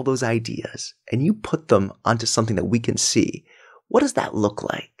take all those ideas and you put them onto something that we can see. What does that look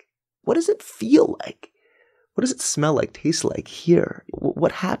like? What does it feel like? What does it smell like, taste like, hear?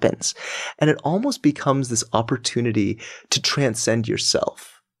 What happens? And it almost becomes this opportunity to transcend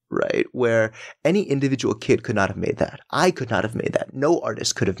yourself, right? Where any individual kid could not have made that. I could not have made that. No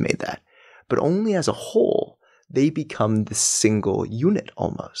artist could have made that. But only as a whole, they become this single unit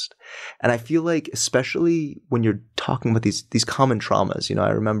almost. And I feel like, especially when you're talking about these common traumas, I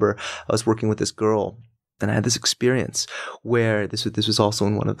remember I was working with this girl, and I had this experience where this was also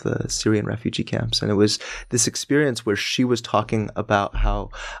in one of the Syrian refugee camps. And it was this experience where she was talking about how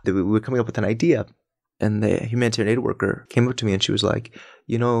we were coming up with an idea. And the humanitarian aid worker came up to me and she was like,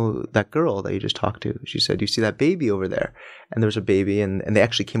 that girl that you just talked to, she said, you see that baby over there? And there was a baby, and they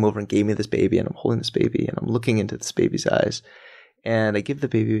actually came over and gave me this baby, and I'm holding this baby and I'm looking into this baby's eyes. And I give the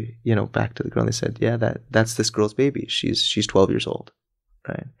baby, back to the girl, and they said, yeah, that's this girl's baby. She's 12 years old,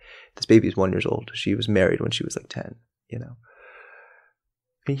 right? This baby is 1 year old. She was married when she was like 10, And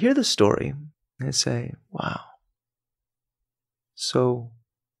you hear the story and I say, wow. So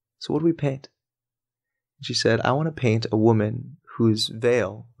what do we paint? And she said, I want to paint a woman whose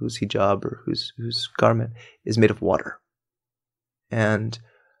veil, whose hijab, or whose garment is made of water. And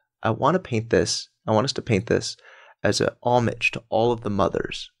I want us to paint this as an homage to all of the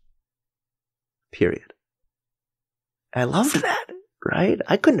mothers, period. And I loved that. Right?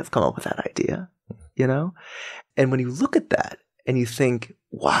 I couldn't have come up with that idea, And when you look at that and you think,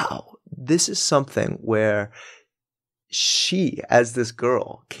 wow, this is something where she, as this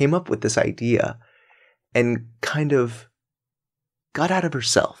girl, came up with this idea and kind of got out of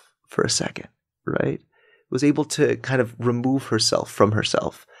herself for a second, right? Was able to kind of remove herself from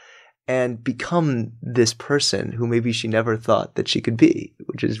herself and become this person who maybe she never thought that she could be,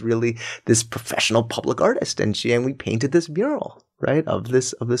 which is really this professional public artist. And we painted this mural, right, of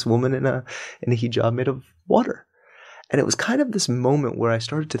this woman in a hijab made of water. And it was kind of this moment where I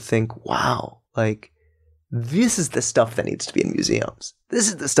started to think, wow, like, this is the stuff that needs to be in museums. This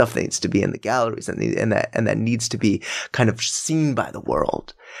is the stuff that needs to be in the galleries and that needs to be kind of seen by the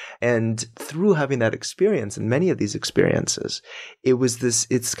world. And through having that experience and many of these experiences,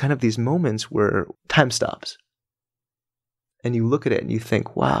 it's kind of these moments where time stops. And you look at it and you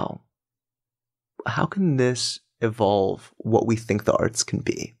think, wow, how can this evolve what we think the arts can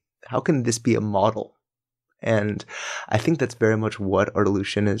be? How can this be a model? And I think that's very much what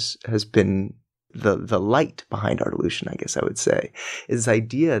Artolution has been. The light behind Artolution, I guess I would say, is this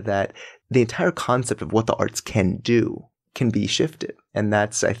idea that the entire concept of what the arts can do can be shifted. And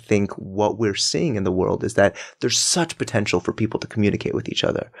that's, I think, what we're seeing in the world, is that there's such potential for people to communicate with each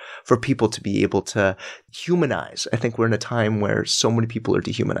other, for people to be able to humanize. I think we're in a time where so many people are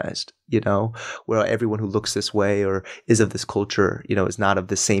dehumanized, where everyone who looks this way or is of this culture, is not of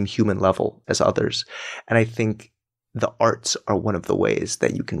the same human level as others. And I think the arts are one of the ways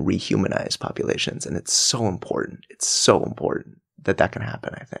that you can rehumanize populations. And it's so important. It's so important that can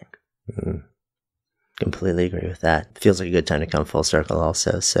happen, I think. Mm-hmm. Completely agree with that. Feels like a good time to come full circle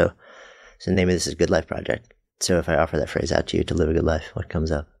also. So the name of this is Good Life Project. So if I offer that phrase out to you, to live a good life, what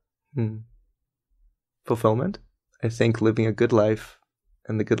comes up? Fulfillment. I think living a good life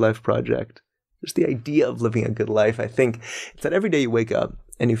and the Good Life Project, just the idea of living a good life. I think it's that every day you wake up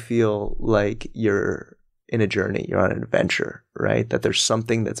and you feel like you're in a journey, you're on an adventure, right? That there's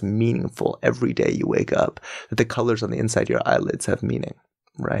something that's meaningful every day you wake up, that the colors on the inside of your eyelids have meaning,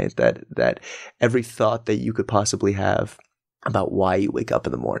 right? That every thought that you could possibly have about why you wake up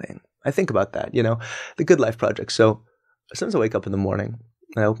in the morning. I think about that, the Good Life Project. So as soon as I wake up in the morning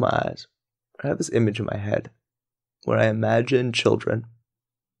and I open my eyes, I have this image in my head where I imagine children,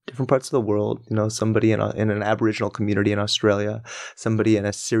 different parts of the world, somebody in an Aboriginal community in Australia, somebody in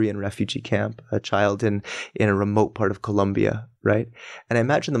a Syrian refugee camp, a child in a remote part of Colombia, right? And I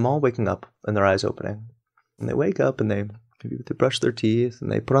imagine them all waking up and their eyes opening. And they wake up and they brush their teeth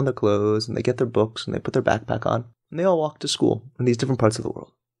and they put on their clothes and they get their books and they put their backpack on and they all walk to school in these different parts of the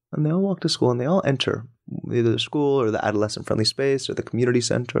world. And they all walk to school and they all enter either the school or the adolescent-friendly space or the community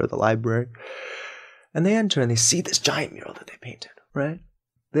center or the library. And they enter and they see this giant mural that they painted, right?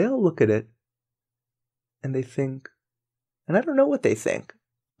 They all look at it and they think, and I don't know what they think,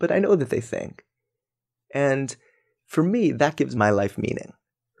 but I know that they think. And for me, that gives my life meaning,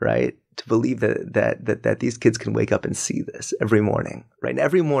 right? To believe that these kids can wake up and see this every morning, right? And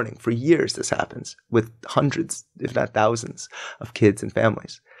every morning for years this happens with hundreds, if not thousands, of kids and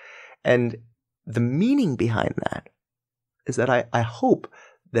families. And the meaning behind that is that I hope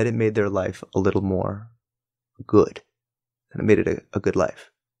that it made their life a little more good, and it made it a good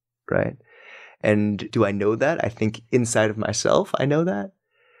life, right? And do I know that? I think inside of myself, I know that.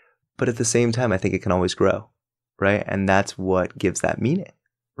 But at the same time, I think it can always grow, right? And that's what gives that meaning,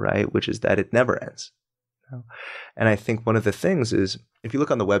 right? Which is that it never ends. And I think one of the things is, if you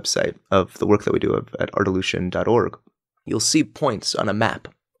look on the website of the work that we do at artolution.org, you'll see points on a map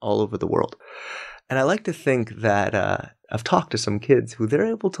all over the world. And I like to think that I've talked to some kids who they're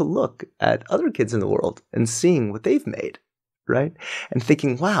able to look at other kids in the world and seeing what they've made, right? And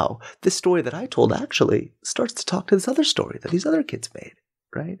thinking, wow, this story that I told actually starts to talk to this other story that these other kids made,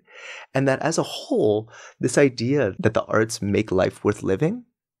 right? And that as a whole, this idea that the arts make life worth living,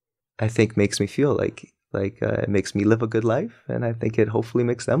 I think makes me feel like it makes me live a good life. And I think it hopefully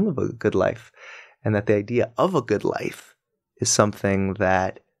makes them live a good life. And that the idea of a good life is something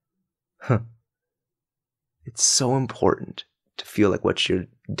that it's so important to feel like what you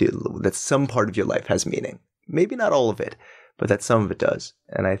do, that some part of your life has meaning. Maybe not all of it, but that some of it does.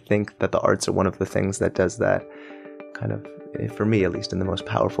 And I think that the arts are one of the things that does that kind of, for me at least, in the most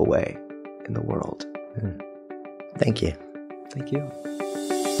powerful way in the world. Thank you. Thank you.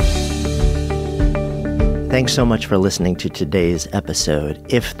 Thanks so much for listening to today's episode.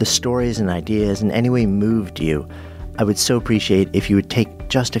 If the stories and ideas in any way moved you, I would so appreciate if you would take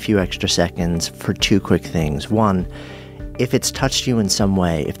just a few extra seconds for two quick things. One, if it's touched you in some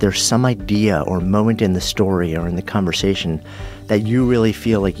way, if there's some idea or moment in the story or in the conversation that you really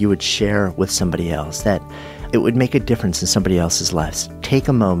feel like you would share with somebody else, that it would make a difference in somebody else's lives, take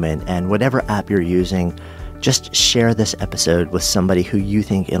a moment and whatever app you're using, just share this episode with somebody who you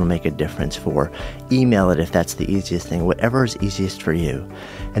think it'll make a difference for. Email it if that's the easiest thing, whatever is easiest for you.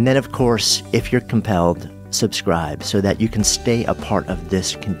 And then, of course, if you're compelled, subscribe so that you can stay a part of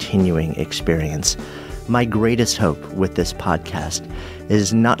this continuing experience. My greatest hope with this podcast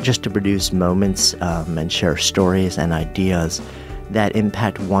is not just to produce moments and share stories and ideas that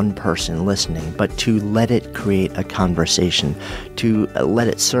impact one person listening, but to let it create a conversation, to let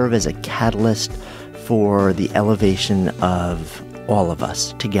it serve as a catalyst for the elevation of all of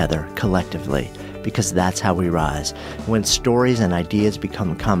us together, collectively, because that's how we rise. When stories and ideas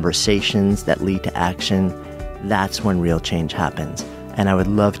become conversations that lead to action, that's when real change happens. And I would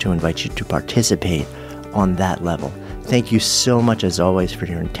love to invite you to participate on that level. Thank you so much, as always, for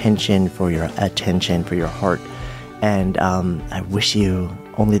your intention, for your attention, for your heart. And I wish you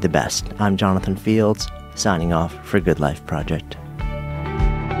only the best. I'm Jonathan Fields, signing off for Good Life Project.